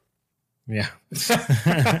 Yeah.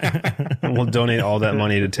 And we'll donate all that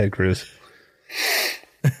money to Ted Cruz.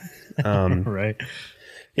 Right.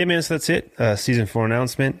 Yeah, man. So that's it. Season 4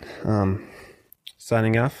 announcement.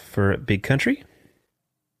 Signing off for Big Country.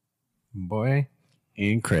 Boy.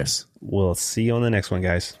 And Chris. We'll see you on the next one,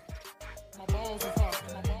 guys.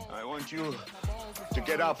 I want you to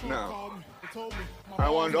get up now. I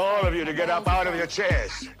want all of you to get up out of your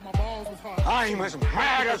chairs. I'm as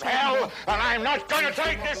mad as hell, and I'm not going to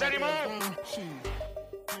take this anymore.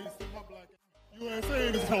 USA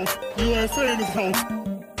in this house. USA in this house.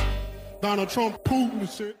 Donald Trump, Putin and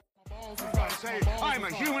shit. I say I'm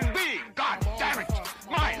a human being. God damn it.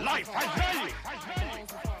 My life has value.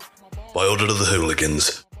 By order of the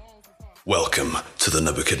hooligans, welcome to the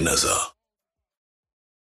Nebuchadnezzar.